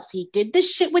themselves. He did this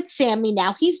shit with Sammy.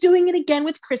 Now he's doing it again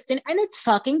with Kristen, and it's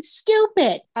fucking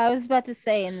stupid. I was about to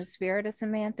say, in the spirit of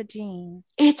Samantha Jean,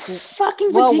 it's fucking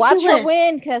ridiculous. Well, watch her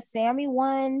win because Sammy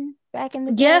won back in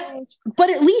the day. Yeah, but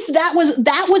at least that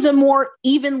was a more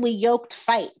evenly yoked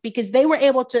fight because they were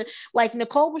able to, like,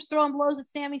 Nicole was throwing blows at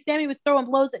Sammy was throwing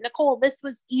blows at Nicole. This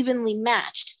was evenly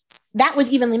matched. That was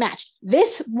evenly matched.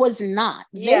 This was not.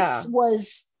 Yeah. This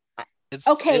was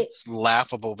It's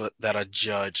laughable that a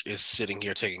judge is sitting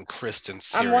here taking Kristen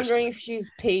seriously. I'm wondering if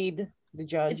she's paid the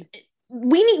judge.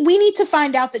 We need to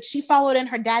find out that she followed in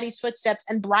her daddy's footsteps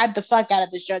and bribed the fuck out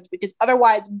of this judge, because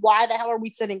otherwise, why the hell are we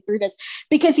sitting through this?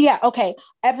 Because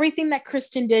everything that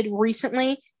Kristen did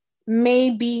recently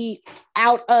may be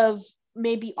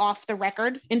maybe off the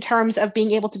record in terms of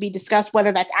being able to be discussed,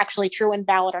 whether that's actually true and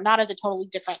valid or not is a totally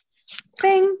different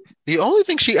thing. The only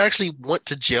thing she actually went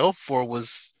to jail for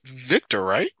was Victor,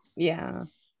 right? Yeah.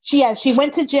 She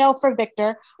went to jail for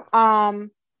Victor.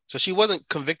 So she wasn't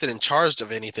convicted and charged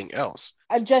of anything else.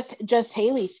 Just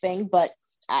Haley's thing, but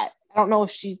I don't know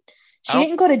if she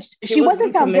didn't go to. She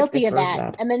wasn't found guilty of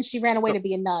that, and then she ran away to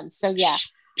be a nun. So yeah.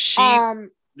 She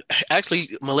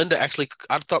Melinda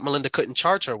I thought Melinda couldn't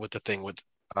charge her with the thing with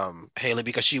Haley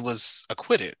because she was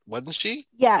acquitted, wasn't she?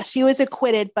 Yeah, she was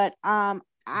acquitted, but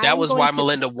that was why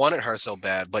Melinda wanted her so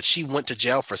bad, but she went to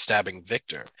jail for stabbing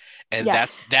Victor, and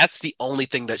that's the only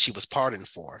thing that she was pardoned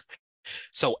for.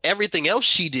 So everything else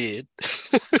she did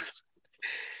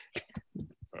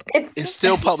it's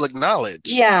still public knowledge.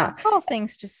 Yeah, this whole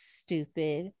thing's just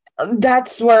stupid.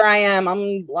 That's where I am.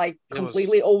 I'm like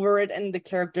completely over it, and the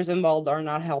characters involved are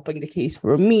not helping the case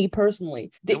for me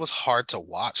personally. It was hard to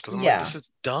watch because I'm like, this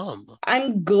is dumb.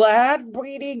 I'm glad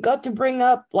Brady got to bring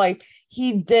up, like,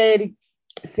 he did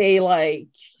say, like,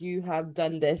 you have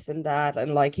done this and that,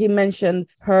 and like he mentioned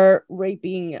her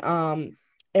raping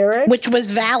Eric. which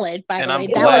was valid, by And the I'm way.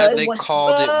 glad That they was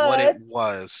called it what it but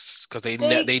was, because they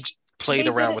they played they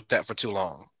around didn't. with that for too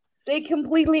long. They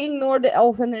completely ignored the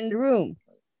elephant in the room.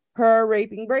 Her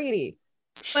raping Brady.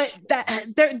 but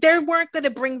that they weren't going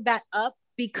to bring that up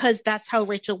because that's how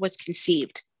Rachel was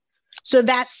conceived. So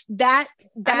that's It's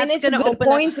going a to good open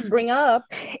point to bring up.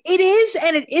 It is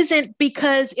and it isn't,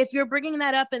 because if you're bringing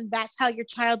that up and that's how your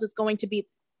child is going to be,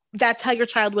 that's how your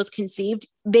child was conceived,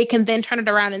 they can then turn it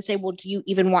around and say, well, do you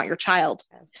even want your child?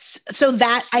 So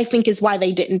that, I think, is why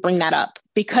they didn't bring that up,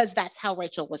 because that's how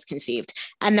Rachel was conceived,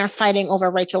 and they're fighting over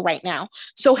Rachel right now.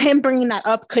 So him bringing that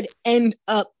up could end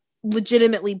up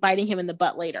legitimately biting him in the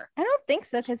butt later. I don't think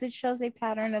so, because it shows a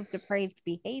pattern of depraved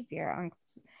behavior on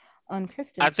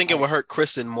Kristen. I think it would hurt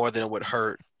Kristen more than it would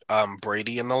hurt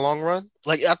Brady in the long run.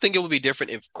 Like, I think it would be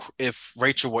different if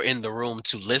Rachel were in the room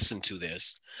to listen to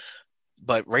this,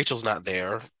 but Rachel's not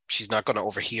there. She's not going to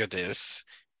overhear this.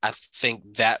 I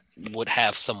think that would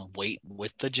have some weight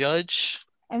with the judge.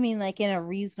 I mean, like, in a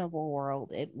reasonable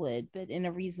world, it would, but in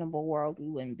a reasonable world, we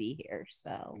wouldn't be here.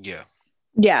 So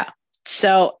yeah.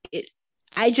 So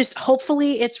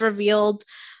hopefully it's revealed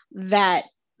that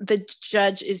the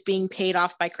judge is being paid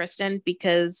off by Kristen,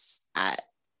 because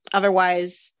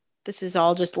otherwise this is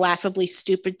all just laughably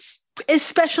stupid,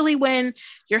 especially when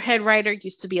your head writer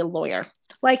used to be a lawyer.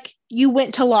 Like, you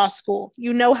went to law school.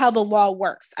 You know how the law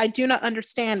works. I do not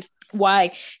understand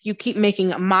why you keep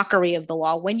making a mockery of the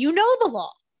law when you know the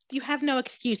law. You have no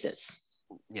excuses.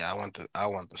 Yeah, I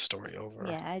want the story over.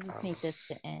 Yeah, I just need this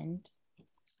to end.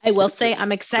 I will say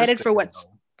I'm excited for what's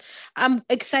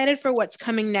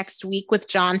coming next week with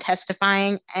John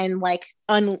testifying and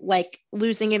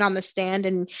losing it on the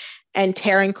stand and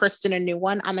tearing Kristen a new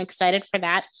one. I'm excited for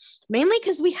that, mainly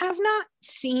because we have not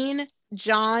seen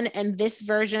John and this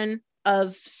version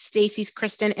of Stacey's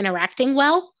Kristen interacting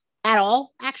well at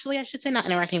all. Actually, I should say not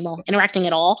interacting well, interacting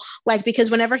at all. Like,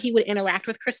 because whenever he would interact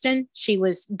with Kristen, she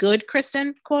was good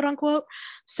Kristen, quote unquote.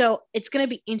 So it's going to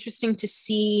be interesting to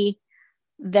see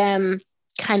them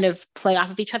kind of play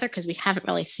off of each other, because we haven't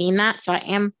really seen that. So I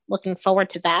am looking forward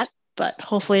to that, but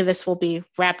hopefully this will be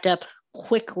wrapped up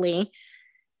quickly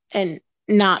and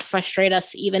not frustrate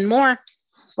us even more.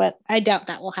 But I doubt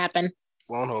that will happen.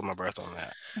 Won't hold my breath on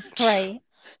that. Right.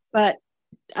 But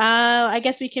I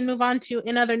guess we can move on to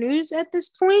in other news at this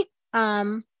point.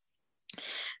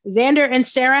 Xander and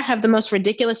Sarah have the most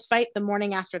ridiculous fight the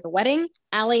morning after the wedding.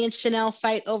 Allie and Chanel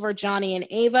fight over Johnny and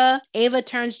Ava. Ava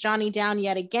turns Johnny down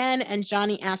yet again, and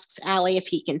Johnny asks Allie if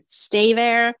he can stay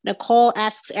there. Nicole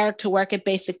asks Eric to work at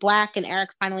Basic Black, and Eric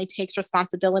finally takes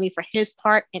responsibility for his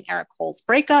part in Eric Cole's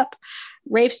breakup.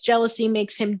 Rafe's jealousy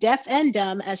makes him deaf and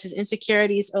dumb as his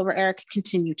insecurities over Eric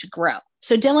continue to grow.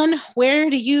 So, Dylan, where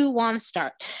do you want to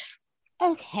start?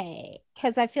 Okay,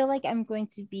 because I feel like I'm going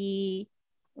to be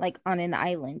like on an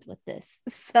island with this.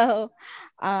 So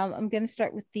I'm going to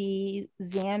start with the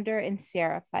Xander and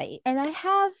Sarah fight. And I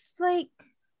have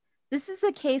this is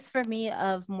a case for me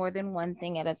of more than one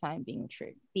thing at a time being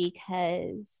true,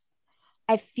 because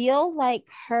I feel like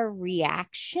her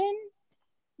reaction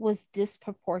was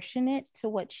disproportionate to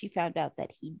what she found out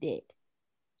that he did.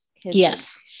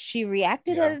 Yes. She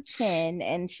reacted at a 10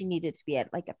 and she needed to be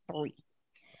at like a 3.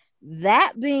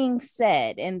 That being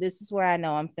said, and this is where I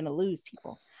know I'm going to lose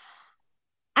people,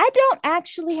 I don't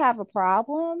actually have a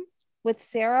problem with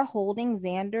Sarah holding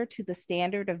Xander to the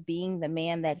standard of being the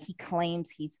man that he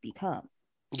claims he's become.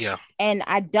 Yeah. And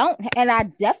I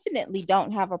definitely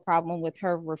don't have a problem with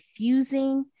her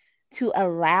refusing to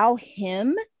allow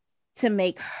him to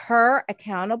make her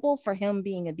accountable for him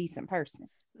being a decent person.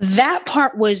 That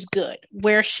part was good.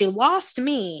 Where she lost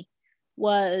me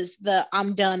was the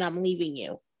I'm done, I'm leaving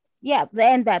you. Yeah,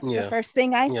 and that's the first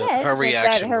thing I said. Her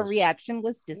reaction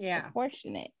was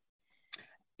disproportionate.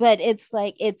 But it's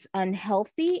like, it's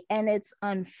unhealthy and it's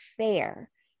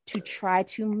unfair to try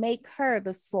to make her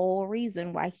the sole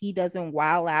reason why he doesn't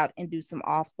wild out and do some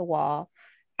off the wall,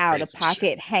 out of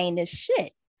pocket, heinous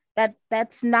shit.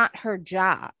 That's not her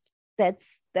job.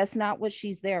 That's not what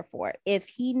she's there for. If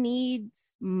he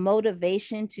needs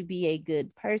motivation to be a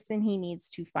good person, he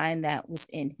needs to find that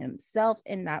within himself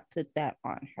and not put that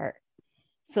on her.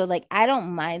 So I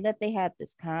don't mind that they had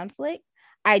this conflict.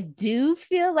 I do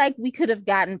feel like we could have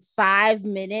gotten 5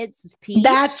 minutes of peace.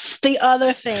 That's the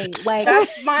other thing.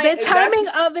 The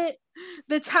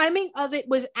timing of it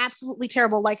was absolutely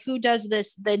terrible. Like, who does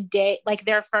this the day, like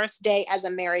their first day as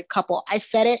a married couple? I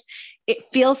said it. It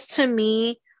feels to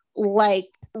me like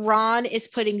Ron is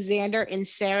putting Xander and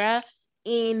Sarah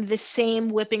in the same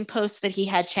whipping post that he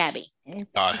had Chabby.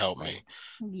 God help me.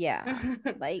 Yeah.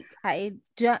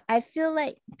 I feel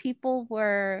like people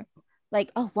were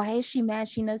like, oh, why is she mad?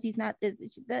 She knows he's not this.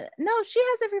 No, she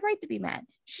has every right to be mad.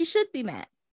 She should be mad.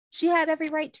 She had every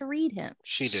right to read him.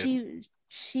 She did.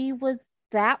 She was,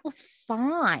 that was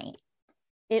fine.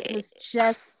 It was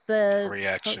just the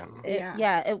reaction.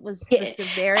 It was the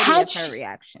severity of her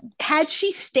reaction. Had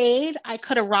she stayed, I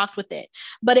could have rocked with it.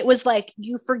 But it was like,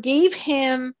 you forgave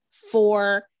him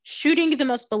for shooting the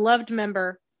most beloved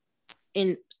member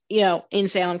in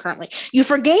Salem currently. You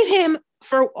forgave him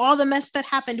for all the mess that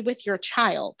happened with your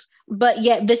child. But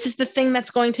yet this is the thing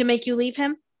that's going to make you leave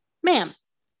him? Ma'am.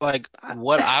 Like,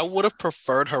 what I would have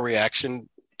preferred her reaction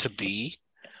to be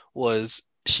was,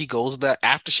 she goes back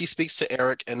after she speaks to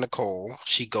Eric and Nicole.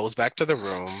 She goes back to the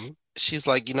room. She's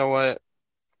like, you know what?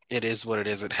 It is what it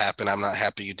is. It happened. I'm not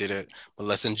happy you did it, but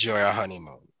let's enjoy our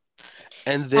honeymoon.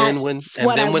 And then when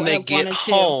they get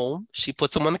home, she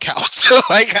puts him on the couch.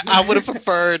 Like, I would have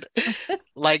preferred,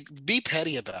 like, be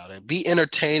petty about it, be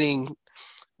entertaining,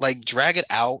 like, drag it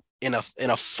out in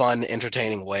a fun,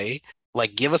 entertaining way.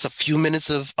 Like, give us a few minutes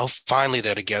of finally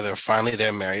they're together, finally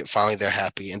they're married, finally they're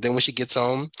happy. And then when she gets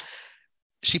home,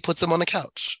 she puts him on the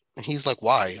couch. And he's like,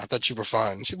 why? I thought you were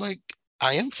fine. She's like,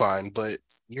 I am fine, but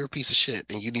you're a piece of shit.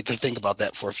 And you need to think about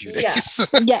that for a few days.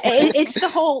 It's the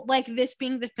whole, like, this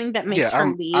being the thing that makes her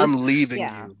leave. I'm leaving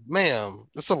you. Ma'am,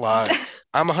 that's a lot.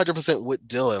 I'm 100% with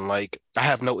Dylan. Like, I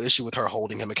have no issue with her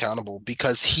holding him accountable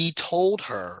because he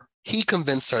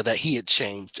convinced her that he had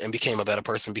changed and became a better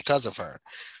person because of her.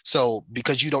 So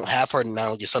because you don't have her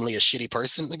now, you're suddenly a shitty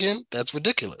person again? That's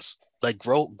ridiculous. Like,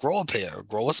 grow a pair,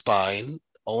 grow a spine,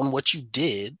 own what you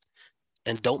did,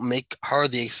 and don't make her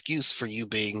the excuse for you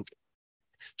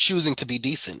choosing to be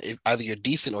decent. Either you're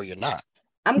decent or you're not.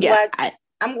 I'm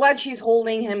glad she's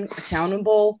holding him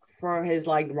accountable for his,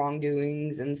 like,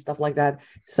 wrongdoings and stuff like that.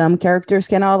 Some characters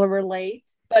cannot relate.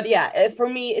 But yeah, for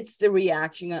me, it's the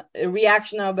reaction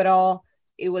of it all.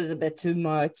 It was a bit too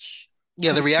much.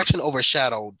 Yeah, the reaction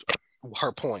overshadowed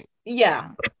her point. Yeah,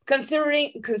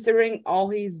 considering all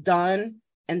he's done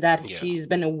and that she's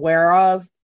been aware of,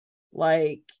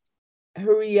 like,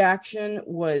 her reaction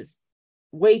was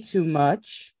way too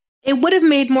much. It would have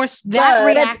made more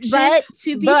reaction. But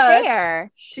to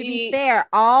be fair,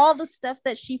 all the stuff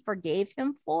that she forgave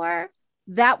him for,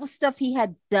 that was stuff he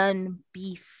had done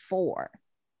before.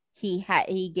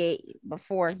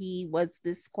 Before he was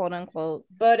this quote unquote,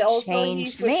 but also he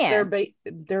switched her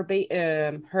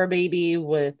baby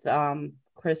with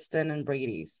Kristen and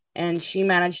Brady's, and she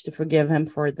managed to forgive him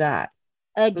for that.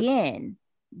 Again,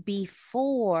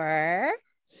 before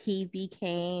he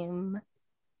became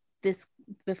this,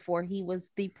 before he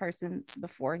was the person,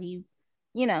 before he,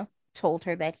 told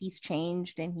her that he's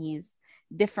changed and he's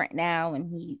different now, and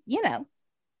he, y'all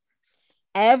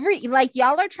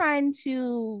are trying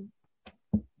to,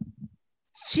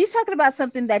 she's talking about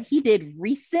something that he did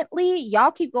recently.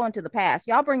 Y'all keep going to the past.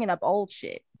 Y'all bringing up old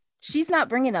shit. She's not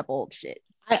bringing up old shit.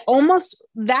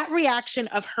 That reaction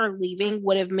of her leaving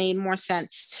would have made more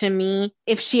sense to me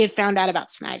if she had found out about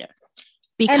Snyder.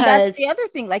 Because, and that's the other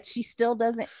thing. Like, she still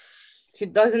doesn't. She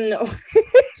doesn't know.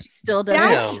 She still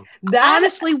doesn't. That's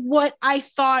honestly what I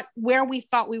thought, where we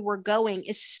thought we were going,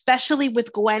 especially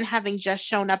with Gwen having just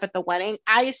shown up at the wedding.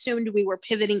 I assumed we were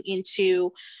pivoting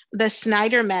into the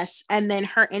Snyder mess, and then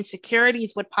her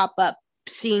insecurities would pop up,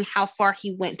 seeing how far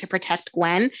he went to protect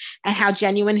Gwen and how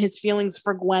genuine his feelings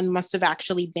for Gwen must have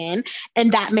actually been,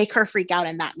 and that make her freak out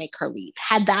and that make her leave.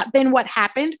 Had that been what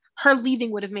happened, her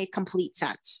leaving would have made complete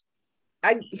sense.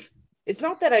 It's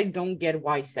not that I don't get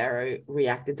why Sarah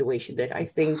reacted the way she did. I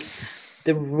think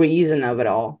the reason of it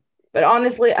all. But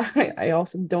honestly, I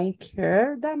also don't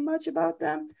care that much about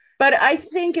them. But I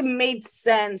think it made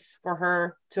sense for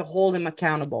her to hold him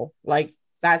accountable. Like,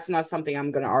 that's not something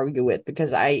I'm going to argue with,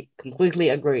 because I completely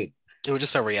agree. It was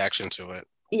just a reaction to it.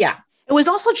 Yeah. It was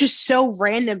also just so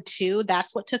random, too.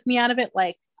 That's what took me out of it.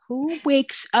 Like, who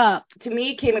wakes up? To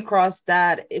me, it came across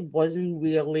that it wasn't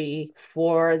really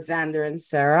for Xander and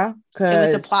Sarah. It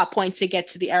was a plot point to get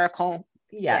to the Eric Hole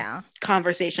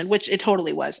conversation, which it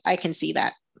totally was. I can see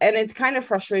that. And it kind of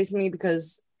frustrates me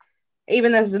because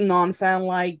even as a non-fan,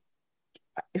 like,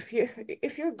 if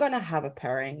you're gonna have a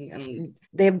pairing and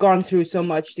they've gone through so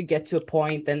much to get to a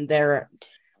point and they're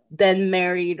then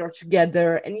married or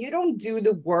together and you don't do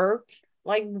the work,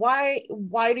 like, why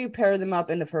do you pair them up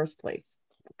in the first place?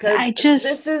 Because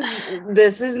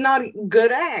this is not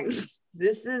good eggs.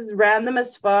 This is random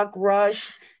as fuck,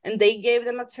 rush, and they gave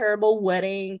them a terrible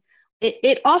wedding.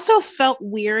 It also felt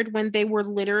weird when they were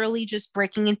literally just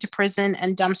breaking into prison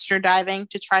and dumpster diving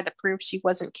to try to prove she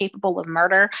wasn't capable of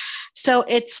murder. So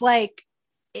it's like,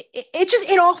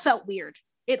 it all felt weird.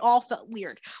 It all felt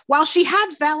weird. While she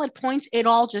had valid points, it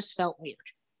all just felt weird.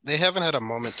 They haven't had a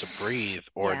moment to breathe,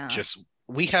 or Yeah. just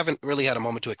we haven't really had a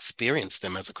moment to experience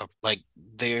them as a couple. Like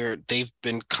they've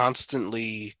been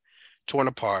constantly torn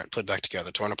apart, put back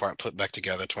together, torn apart, put back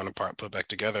together, torn apart, put back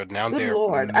together. Now Good they're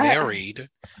Lord. married,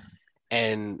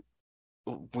 and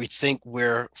we think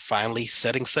we're finally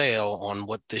setting sail on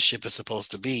what this ship is supposed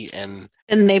to be. And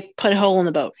they put a hole in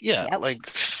the boat. yeah, Yep. like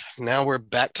now we're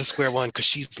back to square one because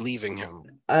she's leaving him.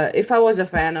 If I was a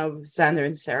fan of Xander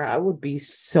and Sarah, I would be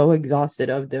so exhausted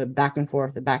of the back and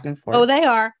forth, Oh, they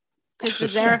are. Because the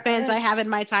Zara fans I have in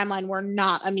my timeline were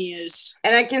not amused.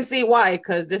 And I can see why,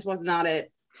 because this was not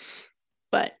it.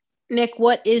 But Nick,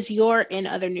 what is your in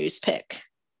other news pick?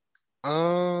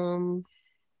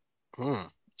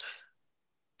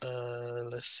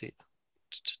 Let's see.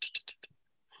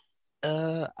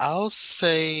 I'll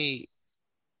say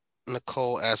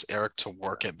Nicole asked Eric to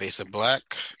work at Basic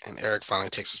Black, and Eric finally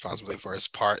takes responsibility for his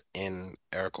part in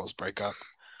Eric's breakup.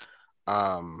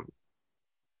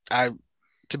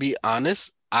 To be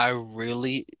honest, I'm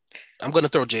gonna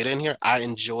throw Jada in here. I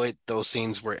enjoyed those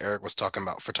scenes where Eric was talking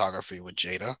about photography with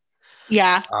Jada.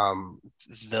 Yeah.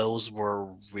 Those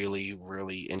were really,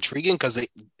 really intriguing because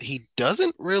he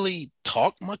doesn't really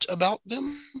talk much about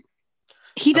them.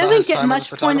 He doesn't get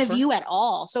much point of view at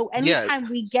all. So anytime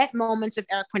we get moments of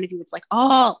Eric point of view, it's like,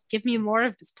 oh, give me more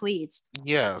of this, please.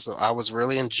 Yeah, so I was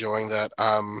really enjoying that.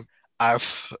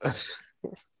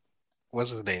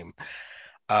 What's his name?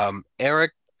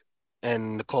 Eric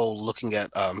and Nicole looking at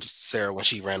Sarah when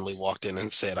she randomly walked in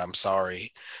and said, "I'm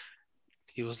sorry."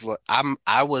 He was like,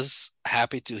 I was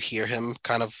happy to hear him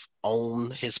kind of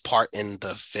own his part in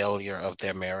the failure of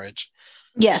their marriage.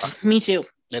 Yes, me too.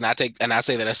 And I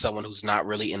say that as someone who's not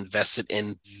really invested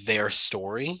in their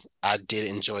story. I did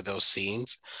enjoy those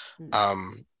scenes.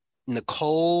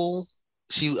 Nicole,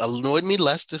 she annoyed me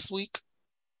less this week.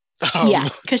 Yeah,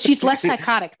 because she's less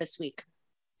psychotic this week.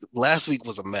 Last week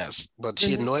was a mess, but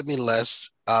she annoyed me less.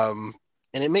 And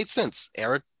it made sense.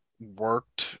 Eric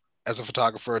worked as a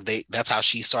photographer. That's how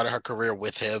she started her career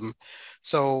with him.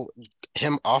 So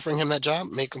him offering him that job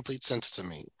made complete sense to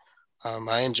me.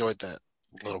 I enjoyed that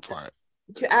little part.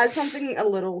 To add something a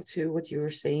little to what you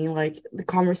were saying, like the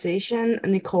conversation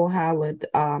Nicole had with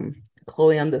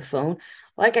Chloe on the phone.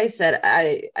 Like I said,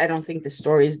 I don't think the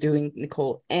story is doing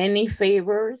Nicole any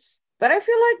favors, but I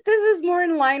feel like this is more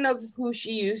in line of who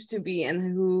she used to be and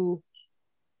who,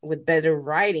 with better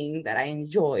writing, that I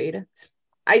enjoyed.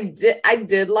 I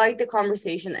did like the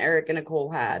conversation Eric and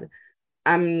Nicole had.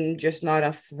 I'm just not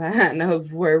a fan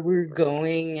of where we're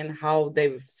going and how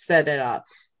they've set it up.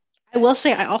 I will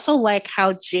say I also like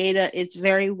how Jada is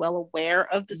very well aware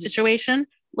of the situation.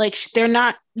 Like they're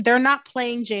not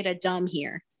playing Jada dumb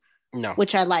here. No.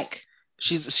 Which I like.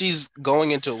 She's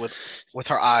going into it with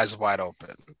her eyes wide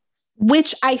open.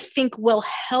 Which I think will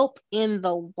help in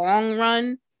the long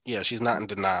run. Yeah, she's not in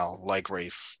denial like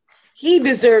Rafe. He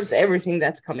deserves everything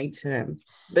that's coming to him.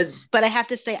 But I have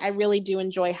to say I really do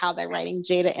enjoy how they're writing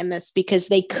Jada in this, because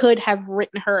they could have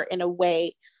written her in a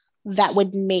way that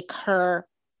would make her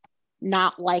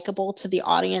not likable to the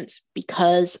audience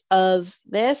because of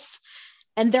this,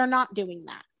 and they're not doing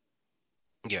that.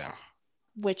 Yeah,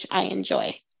 which I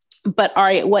enjoy. But all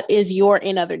right, what is your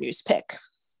in other news pick?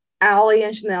 Allie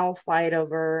and Chanel fight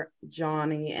over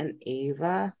Johnny and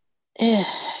Ava.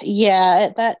 Yeah,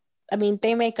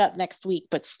 they make up next week,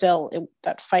 but still,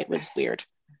 that fight was weird.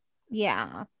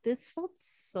 Yeah, this felt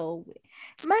so weird.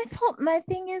 My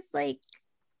thing is, like,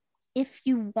 if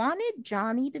you wanted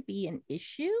Johnny to be an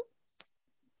issue,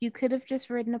 you could have just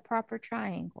written a proper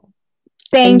triangle.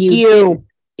 Thank you.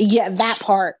 Yeah, that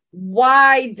part.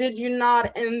 Why did you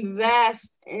not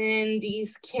invest in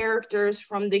these characters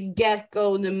from the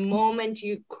get-go the moment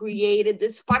you created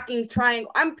this fucking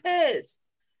triangle? I'm pissed.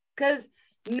 Because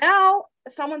now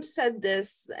someone said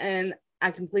this, and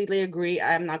I completely agree.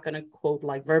 I'm not going to quote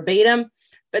like verbatim,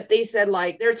 but they said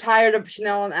like they're tired of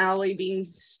Chanel and Allie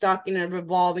being stuck in a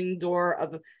revolving door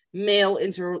of male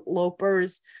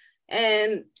interlopers.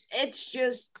 And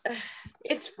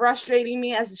it's frustrating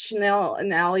me as a Chanel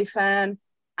and Allie fan.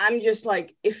 I'm just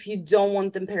like, if you don't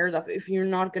want them paired up, if you're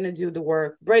not going to do the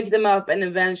work, break them up and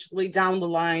eventually down the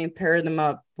line pair them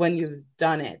up when you've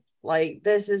done it. Like,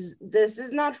 this is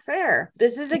not fair.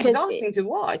 This is exhausting to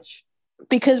watch.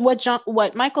 Because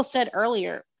what Michael said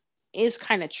earlier is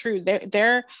kind of true.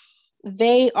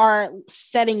 They are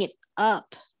setting it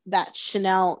up that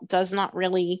Chanel does not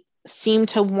really seem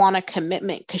to want a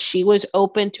commitment, because she was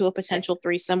open to a potential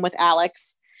threesome with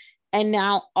Alex, and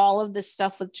now all of this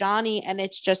stuff with Johnny, and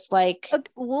it's just like,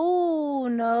 oh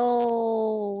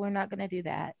no, we're not gonna do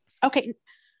that. Okay.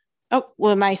 Oh,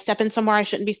 well, am I stepping somewhere I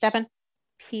shouldn't be stepping?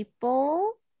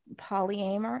 People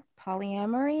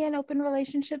polyamory and open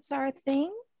relationships are a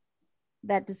thing.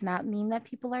 That does not mean that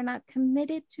people are not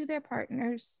committed to their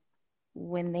partners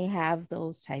when they have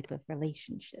those type of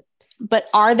relationships. But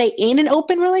are they in an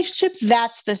open relationship?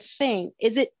 That's the thing.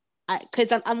 Is it,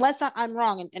 because unless I'm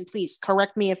wrong, and please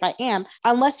correct me if I am,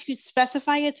 unless you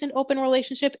specify it's an open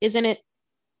relationship, is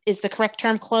the correct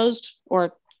term closed?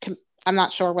 Or I'm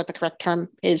not sure what the correct term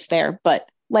is there, but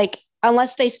like,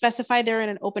 unless they specify they're in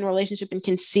an open relationship and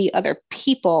can see other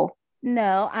people.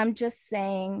 No, I'm just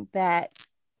saying that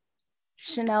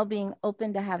Chanel being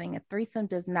open to having a threesome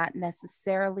does not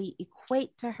necessarily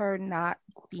equate to her not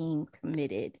being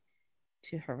committed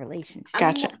to her relationship.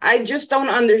 Gotcha. I just don't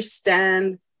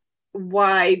understand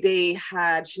why they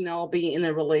had Chanel be in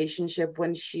a relationship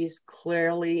when she's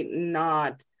clearly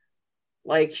not,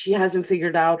 like, she hasn't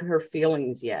figured out her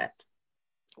feelings yet.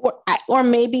 Or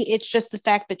maybe it's just the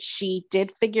fact that she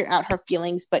did figure out her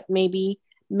feelings, but maybe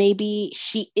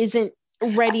she isn't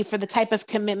ready for the type of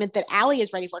commitment that Allie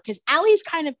is ready for. Because Allie's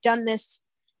kind of done this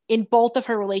in both of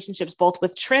her relationships, both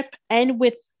with Tripp and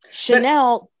with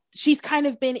Chanel. She's kind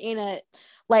of been in a,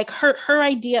 like, her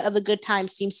idea of a good time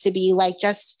seems to be like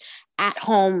just at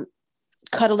home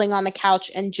cuddling on the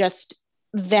couch and just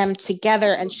them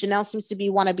together. And Chanel seems to be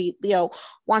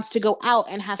wants to go out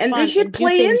and have and fun. They should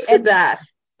play into that.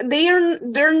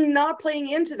 They're not playing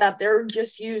into that. They're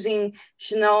just using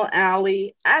Chanel and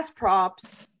Allie as props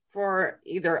for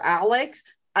either Alex.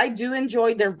 I do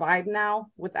enjoy their vibe now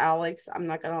with Alex, I'm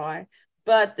not gonna lie,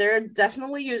 but they're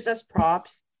definitely used as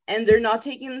props, and they're not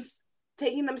taking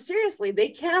them seriously. They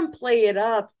can play it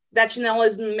up that Chanel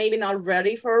is maybe not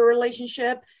ready for a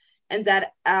relationship and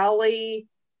that Allie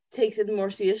takes it more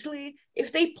seriously.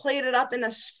 If they played it up in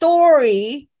a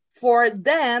story for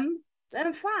them,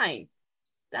 then fine.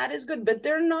 That is good, but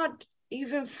they're not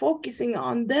even focusing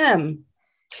on them.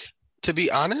 To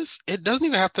be honest, it doesn't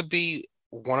even have to be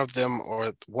one of them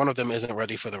or one of them isn't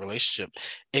ready for the relationship.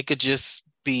 It could just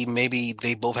be maybe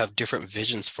they both have different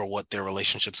visions for what their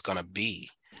relationship's going to be.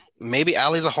 Maybe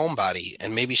Allie's a homebody,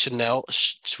 and maybe Chanel,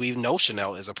 we know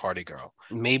Chanel is a party girl.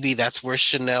 Maybe that's where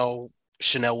Chanel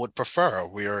would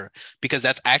prefer. Because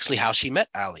that's actually how she met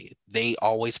Allie. They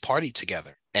always partied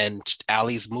together. And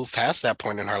Allie's moved past that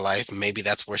point in her life. Maybe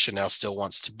that's where Chanel still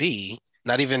wants to be.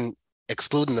 Not even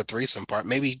excluding the threesome part.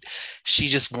 Maybe she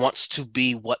just wants to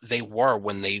be what they were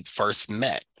when they first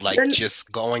met, like just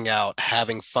going out,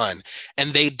 having fun.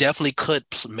 And they definitely could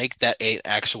make that an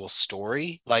actual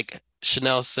story. Like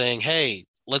Chanel saying, hey,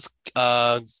 let's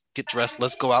get dressed.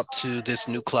 Let's go out to this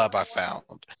new club I found.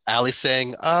 Allie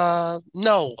saying,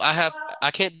 no,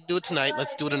 I can't do it tonight.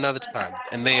 Let's do it another time.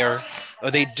 And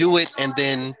they do it, and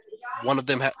then one of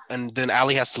them, and then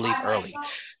Allie has to leave early.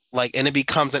 Like, and it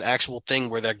becomes an actual thing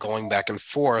where they're going back and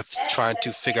forth trying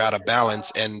to figure out a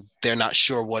balance, and they're not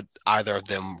sure what either of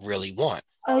them really want.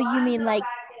 Oh, you mean like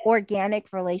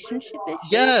organic relationship issues?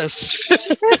 Yes.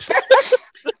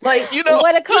 Like,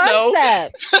 what a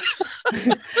concept.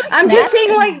 I'm just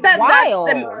saying, like, that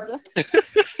wild.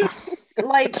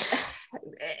 Like,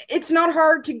 it's not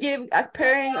hard to give a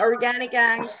pairing organic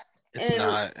angst. It's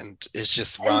not, and it's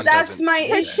just Ron, and that's my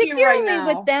issue right now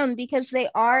with them, because they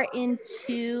are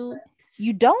into,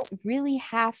 you don't really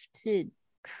have to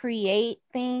create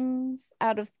things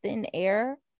out of thin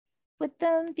air with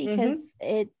them, because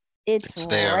it's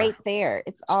right there.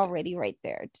 It's already right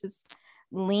there. Just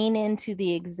lean into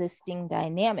the existing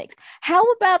dynamics. How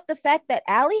about the fact that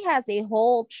Allie has a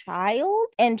whole child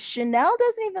and Chanel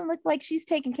doesn't even look like she's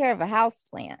taking care of a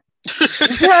houseplant?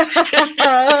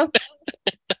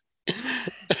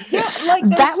 Yeah, like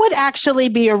that would actually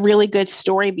be a really good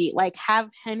story beat. Like, have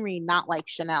Henry not like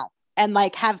Chanel, and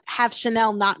like have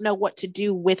Chanel not know what to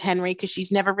do with Henry because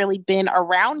she's never really been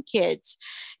around kids.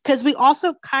 Because we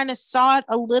also kind of saw it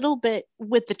a little bit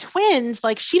with the twins.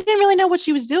 Like, she didn't really know what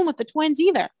she was doing with the twins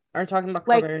either. Are you talking about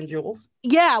Claire and Jules?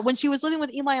 Yeah, when she was living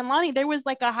with Eli and Lonnie, there was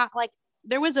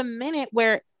there was a minute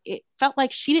where it felt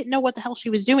like she didn't know what the hell she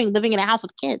was doing living in a house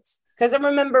with kids. Because I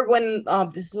remember when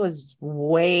this was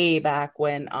way back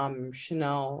when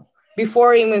Chanel,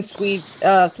 before even Sweet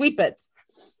Bits,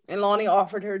 and Lonnie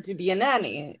offered her to be a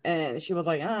nanny, and she was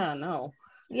like, no.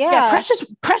 Yeah,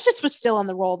 Precious was still on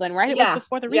the roll then, right? It was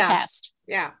before the recast.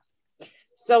 Yeah.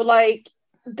 So like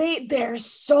there's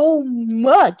so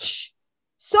much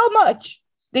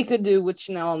they could do with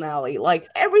Chanel and Allie. Like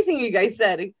everything you guys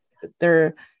said,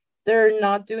 they're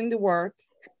not doing the work.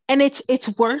 And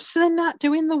it's worse than not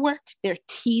doing the work. They're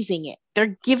teasing it.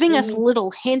 They're giving us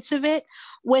little hints of it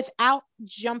without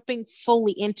jumping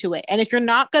fully into it. And if you're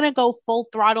not going to go full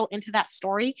throttle into that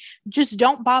story, just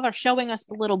don't bother showing us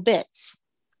the little bits.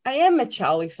 I am a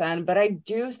Charlie fan, but I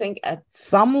do think at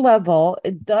some level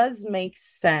it does make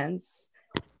sense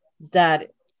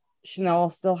that Chanel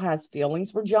still has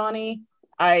feelings for Johnny.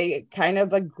 I kind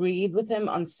of agreed with him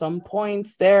on some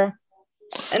points there.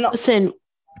 And Listen,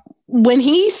 when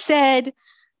he said,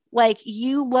 like,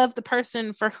 you love the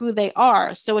person for who they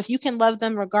are. So if you can love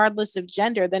them regardless of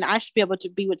gender, then I should be able to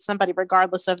be with somebody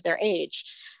regardless of their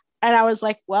age. And I was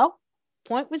like, well,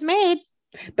 point was made.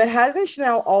 but hasn't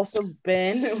Chanel also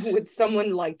been with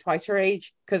someone like twice her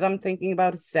age? Because I'm thinking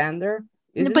about Sander.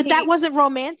 But that wasn't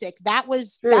romantic. That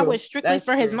was True. strictly That's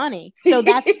for his true. money. So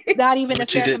that's not even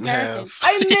Which a he fair didn't comparison. have.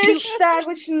 I missed that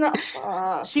with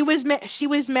Chanel. She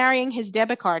was marrying his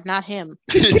debit card, not him.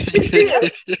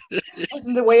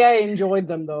 Wasn't the way I enjoyed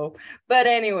them though. But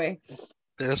anyway,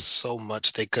 There's so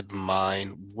much they could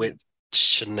mine with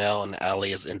Chanel and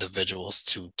Ali as individuals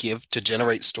to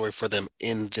generate story for them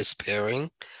in this pairing.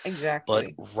 But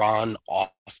exactly. Ron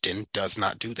often does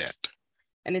not do that.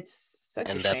 And it's such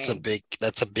And a that's shame.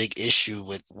 a big issue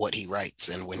with what he writes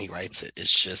and when he writes it.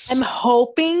 It's just I'm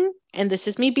hoping, and this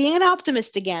is me being an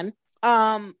optimist again,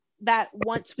 that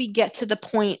once we get to the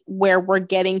point where we're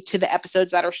getting to the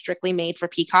episodes that are strictly made for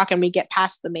Peacock and we get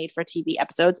past the made for TV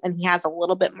episodes and he has a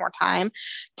little bit more time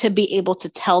to be able to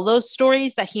tell those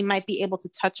stories, that he might be able to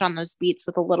touch on those beats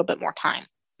with a little bit more time.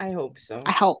 I hope so.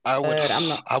 I hope. I would But I'm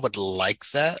not. I would like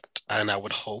that, and I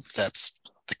would hope that's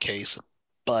the case.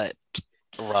 But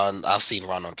Ron, I've seen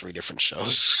Ron on 3 different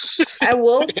shows. I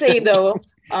will say though,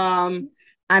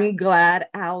 I'm glad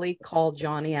Ali called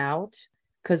Johnny out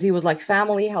because he was like,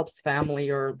 family helps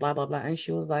family or blah blah blah. And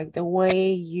she was like, the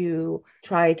way you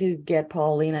try to get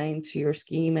Paulina into your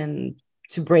scheme and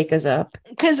to break us up.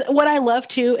 Because what I love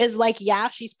too is, like, yeah,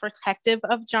 she's protective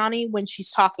of Johnny when she's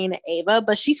talking to Ava,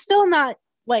 but she's still not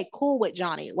like cool with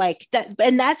Johnny. Like that,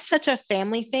 and that's such a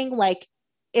family thing. Like,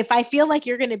 if I feel like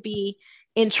you're gonna be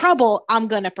in trouble, I'm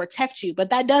gonna protect you. But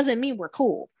that doesn't mean we're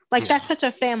cool. Like, that's such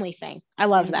a family thing. I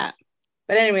love Mhm. that.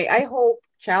 But anyway, I hope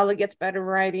Charlie gets better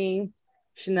writing.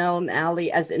 Chanel and Ali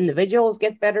as individuals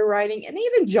get better writing, and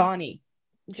even Johnny.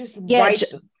 Just Yeah,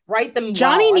 write them.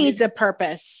 Johnny well. needs a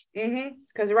purpose.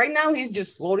 Because right now he's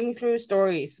just floating through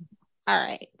stories. All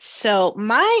right. So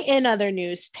my in other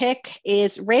news pick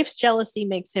is Rafe's jealousy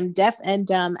makes him deaf and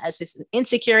dumb as his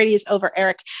insecurities over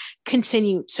Eric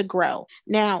continue to grow.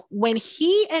 Now, when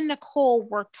he and Nicole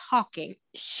were talking,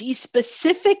 she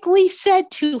specifically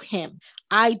said to him,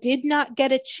 I did not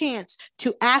get a chance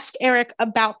to ask Eric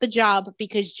about the job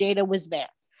because Jada was there.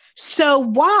 So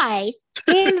why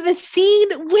in the scene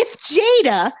with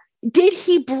Jada did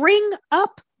he bring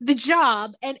up the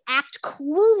job and act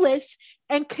clueless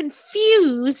and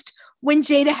confused when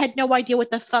Jada had no idea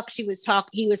what the fuck he was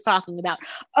talking about?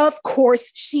 Of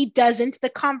course she doesn't. The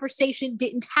conversation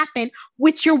didn't happen,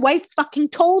 which your wife fucking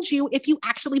told you if you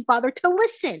actually bothered to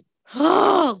listen.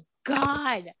 Oh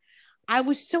God. I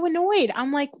was so annoyed.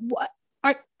 I'm like, what?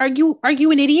 Are you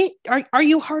an idiot? Are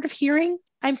you hard of hearing?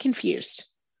 I'm confused.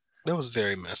 That was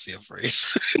very messy of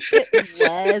Rafe. It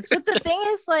was. But the thing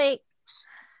is, like,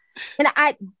 and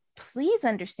I please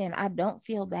understand, I don't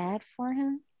feel bad for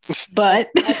him. But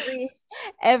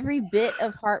every bit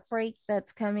of heartbreak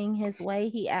that's coming his way,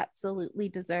 he absolutely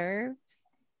deserves.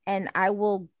 And I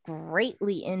will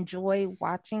greatly enjoy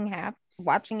watching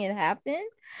it happen.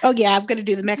 Oh yeah, I'm gonna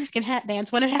do the Mexican hat dance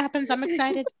when it happens. I'm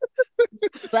excited.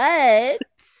 But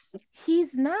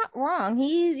he's not wrong.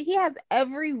 He has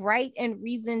every right and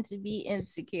reason to be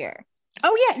insecure.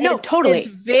 Oh yeah, no, totally. It's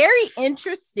very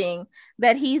interesting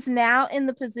that he's now in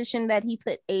the position that he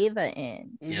put Ava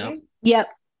in. Yep.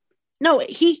 No,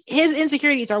 his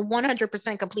insecurities are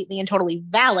 100% completely and totally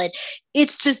valid.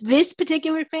 It's just this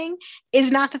particular thing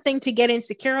is not the thing to get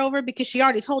insecure over because she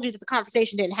already told you that the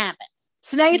conversation didn't happen.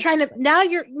 So now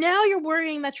you're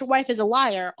worrying that your wife is a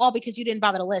liar all because you didn't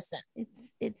bother to listen.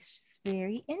 It's just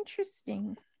very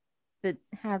interesting that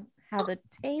how the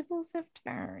tables have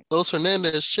turned. Those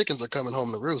Hernandez chickens are coming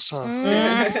home to roost, huh?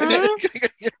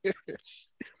 Mhm.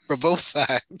 For both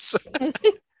sides.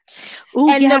 Ooh,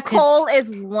 and yeah, Nicole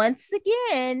is once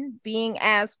again being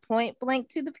asked point blank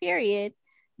to the period,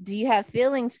 do you have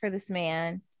feelings for this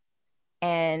man?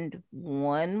 And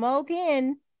one more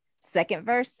again, second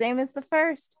verse, same as the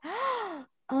first.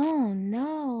 Oh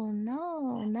no,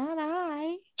 not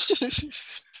I.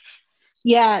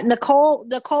 Yeah,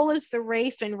 Nicole is the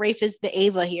Rafe and Rafe is the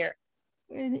Ava here.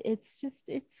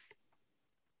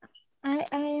 I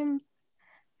am,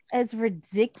 as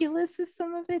ridiculous as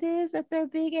some of it is at their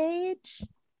big age,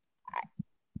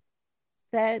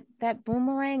 that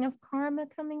boomerang of karma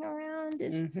coming around,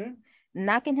 it's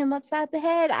knocking him upside the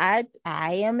head. I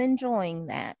am enjoying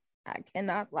that. I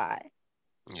cannot lie.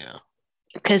 Yeah.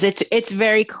 Because it's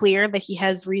very clear that he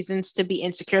has reasons to be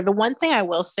insecure. The one thing I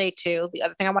will say too, the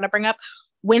other thing I want to bring up,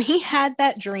 when he had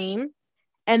that dream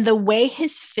and the way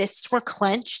his fists were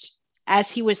clenched as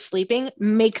he was sleeping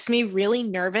makes me really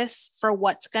nervous for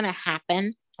what's going to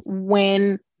happen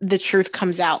when the truth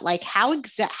comes out. Like how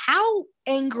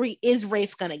angry is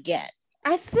Rafe going to get?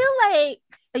 I feel like,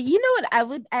 you know what I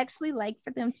would actually like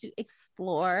for them to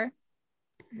explore?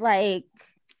 Like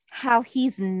how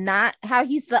he's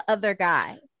the other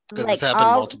guy. Because Like it's happened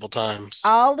multiple times.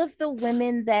 All of the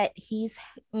women that he's,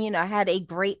 had a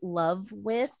great love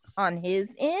with on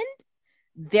his end,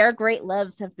 their great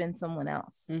loves have been someone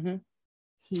else. Mm-hmm.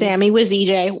 Sammy was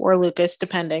EJ or Lucas,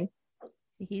 depending.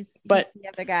 He's the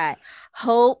other guy.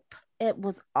 Hope, it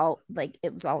was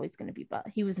always going to be Bo.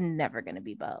 He was never going to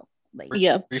be Bo.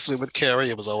 Briefly with Carrie,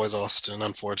 it was always Austin,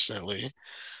 unfortunately.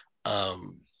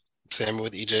 Sammy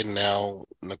with EJ, now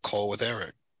Nicole with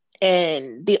Eric.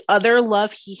 And the other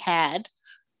love he had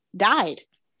died.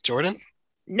 Jordan?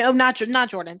 No, not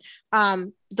Jordan.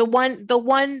 The one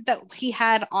that he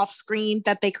had off screen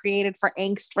that they created for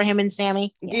angst for him and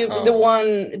Sammy. The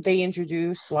one they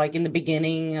introduced like in the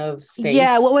beginning of Safe.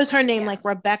 Yeah, what was her name? Like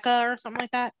Rebecca or something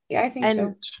like that? Yeah, I think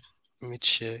so. Let me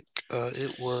check.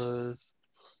 It was.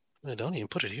 I don't even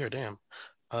put it here. Damn.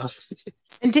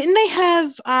 And didn't they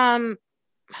have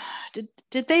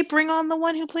did they bring on the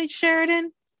one who played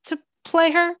Sheridan to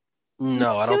play her?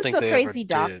 No, I don't think they crazy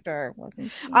ever doctor, did.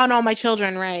 wasn't she? Oh no, My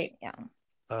Children, right? Yeah.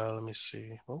 Let me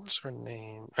see. What was her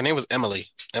name? Her name was Emily.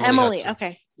 Emily. Hudson.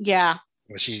 Okay. Yeah.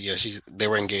 They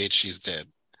were engaged. She's dead.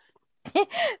 He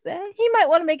might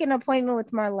want to make an appointment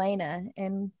with Marlena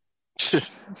and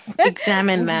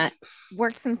examine that.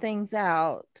 Work some things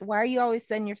out. Why are you always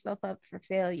setting yourself up for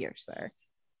failure, sir?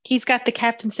 He's got the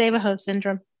Captain Save-A-Ho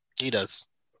syndrome. He does.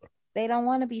 They don't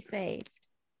want to be saved.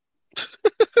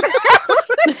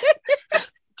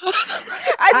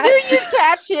 I knew you'd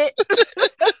catch it.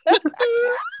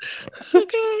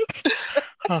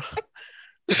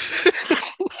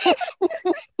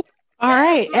 All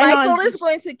right. Michael is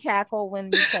going to cackle when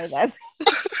we say that.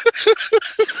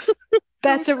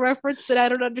 That's a reference that I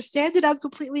don't understand, and I'm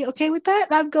completely okay with that.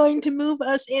 I'm going to move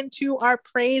us into our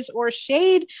praise or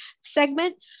shade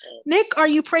segment. Nick, are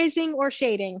you praising or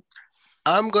shading?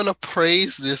 I'm going to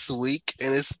praise this week,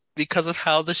 and it's because of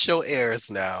how the show airs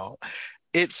now.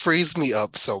 It frees me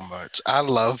up so much. I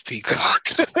love Peacock.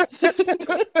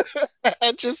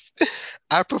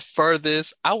 I prefer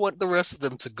this. I want the rest of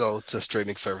them to go to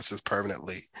streaming services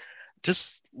permanently.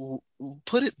 Just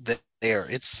put it there.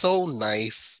 It's so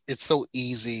nice. It's so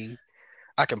easy.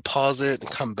 I can pause it and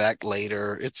come back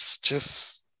later. It's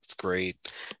great.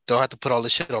 Don't have to put all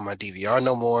this shit on my DVR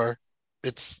no more.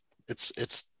 It's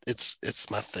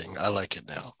my thing. I like it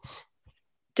now.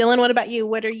 Dylan, what about you?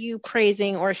 What are you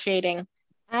praising or shading?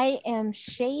 I am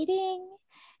shading,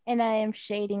 and I am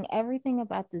shading everything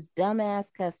about this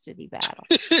dumbass custody battle.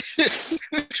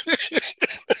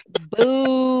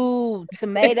 Boo,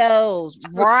 tomatoes,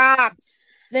 rocks,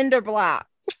 cinder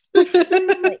blocks.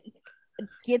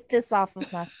 Get this off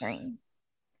of my screen.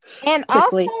 And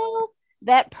quickly. Also,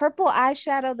 that purple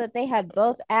eyeshadow that they had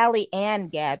both Allie and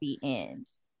Gabby in.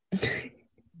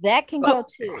 That can go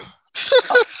too.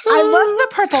 I love the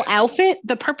purple outfit.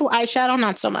 The purple eyeshadow,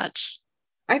 not so much.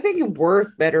 I think it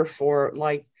worked better for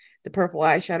like the purple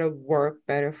eyeshadow worked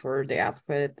better for the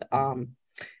outfit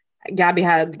Gabby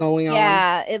had going on.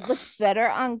 Yeah, it looked better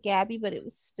on Gabby, but it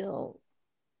was still.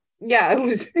 Yeah, it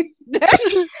was.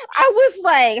 I was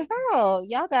like, oh,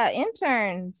 y'all got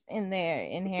interns in there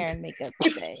in hair and makeup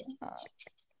today.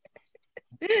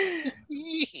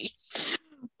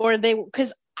 Or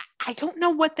because I don't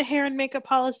know what the hair and makeup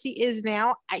policy is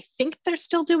now. I think they're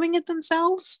still doing it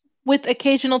themselves with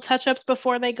occasional touch-ups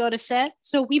before they go to set.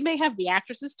 So we may have the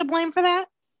actresses to blame for that.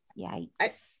 Yeah. I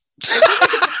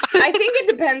think it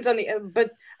depends on but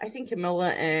I think Camilla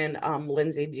and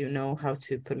Lindsay do know how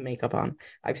to put makeup on.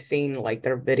 I've seen like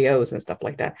their videos and stuff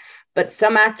like that. But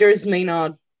some actors may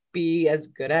not be as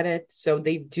good at it. So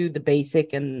they do the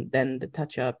basic and then the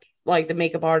touch-up. Like the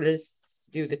makeup artists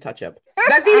do the touch-up.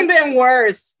 That's even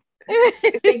worse.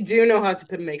 They do know how to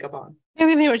put makeup on.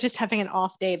 Maybe they were just having an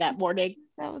off day that morning.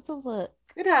 That was a look.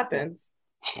 It happens.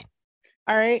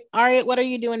 All right. What are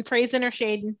you doing? Praising or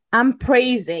shading? I'm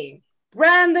praising.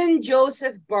 Brandon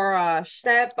Joseph Barash,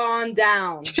 step on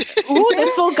down. Ooh,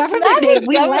 the full government name.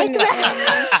 We like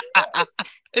that.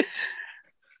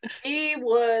 He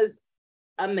was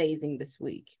amazing this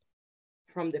week.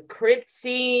 From the crypt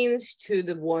scenes to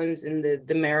the ones in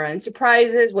the Mara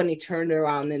Enterprises when he turned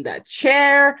around in that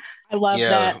chair. I love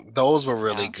that. Those were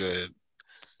really good.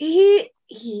 He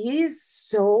is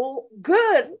so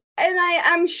good. And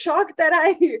I'm shocked that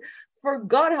I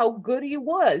forgot how good he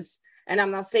was. And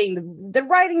I'm not saying the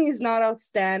writing is not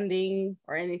outstanding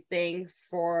or anything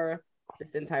for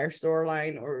this entire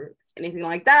storyline or anything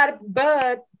like that,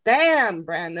 but damn,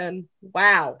 Brandon,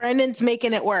 wow. Brandon's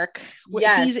making it work.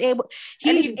 Yes.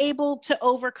 He's able to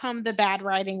overcome the bad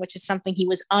writing, which is something he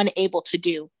was unable to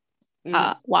do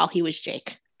while he was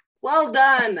Jake. Well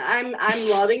done. I'm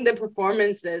loving the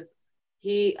performances.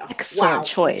 Excellent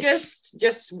choice.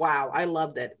 Just wow. I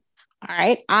loved it. All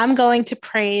right, I'm going to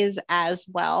praise as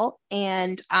well.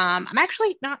 And I'm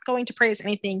actually not going to praise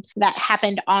anything that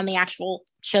happened on the actual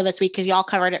show this week because y'all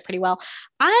covered it pretty well.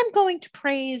 I'm going to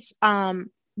praise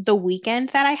the weekend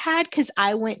that I had because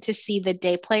I went to see the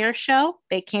Day Player show.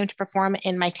 They came to perform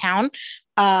in my town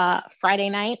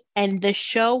Friday night, and the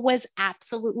show was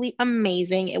absolutely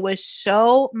amazing. It was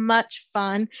so much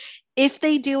fun. If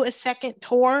they do a second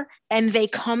tour and they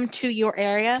come to your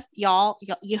area, y'all,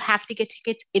 you have to get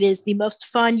tickets. It is the most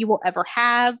fun you will ever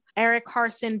have. Eric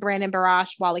Carson, Brandon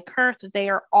Barash, Wally Kurth, they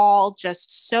are all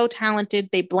just so talented.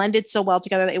 They blended so well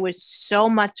together. It was so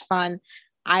much fun.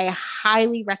 I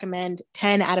highly recommend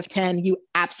 10 out of 10. You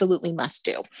absolutely must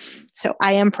do. So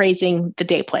I am praising the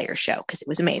Day Player show because it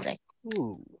was amazing.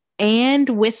 Ooh. And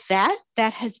with that,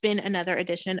 that has been another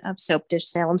edition of Soap Dish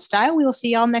Salem Style. We will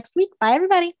see y'all next week. Bye,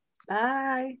 everybody.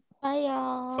 Bye. Bye,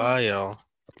 y'all. Bye, y'all.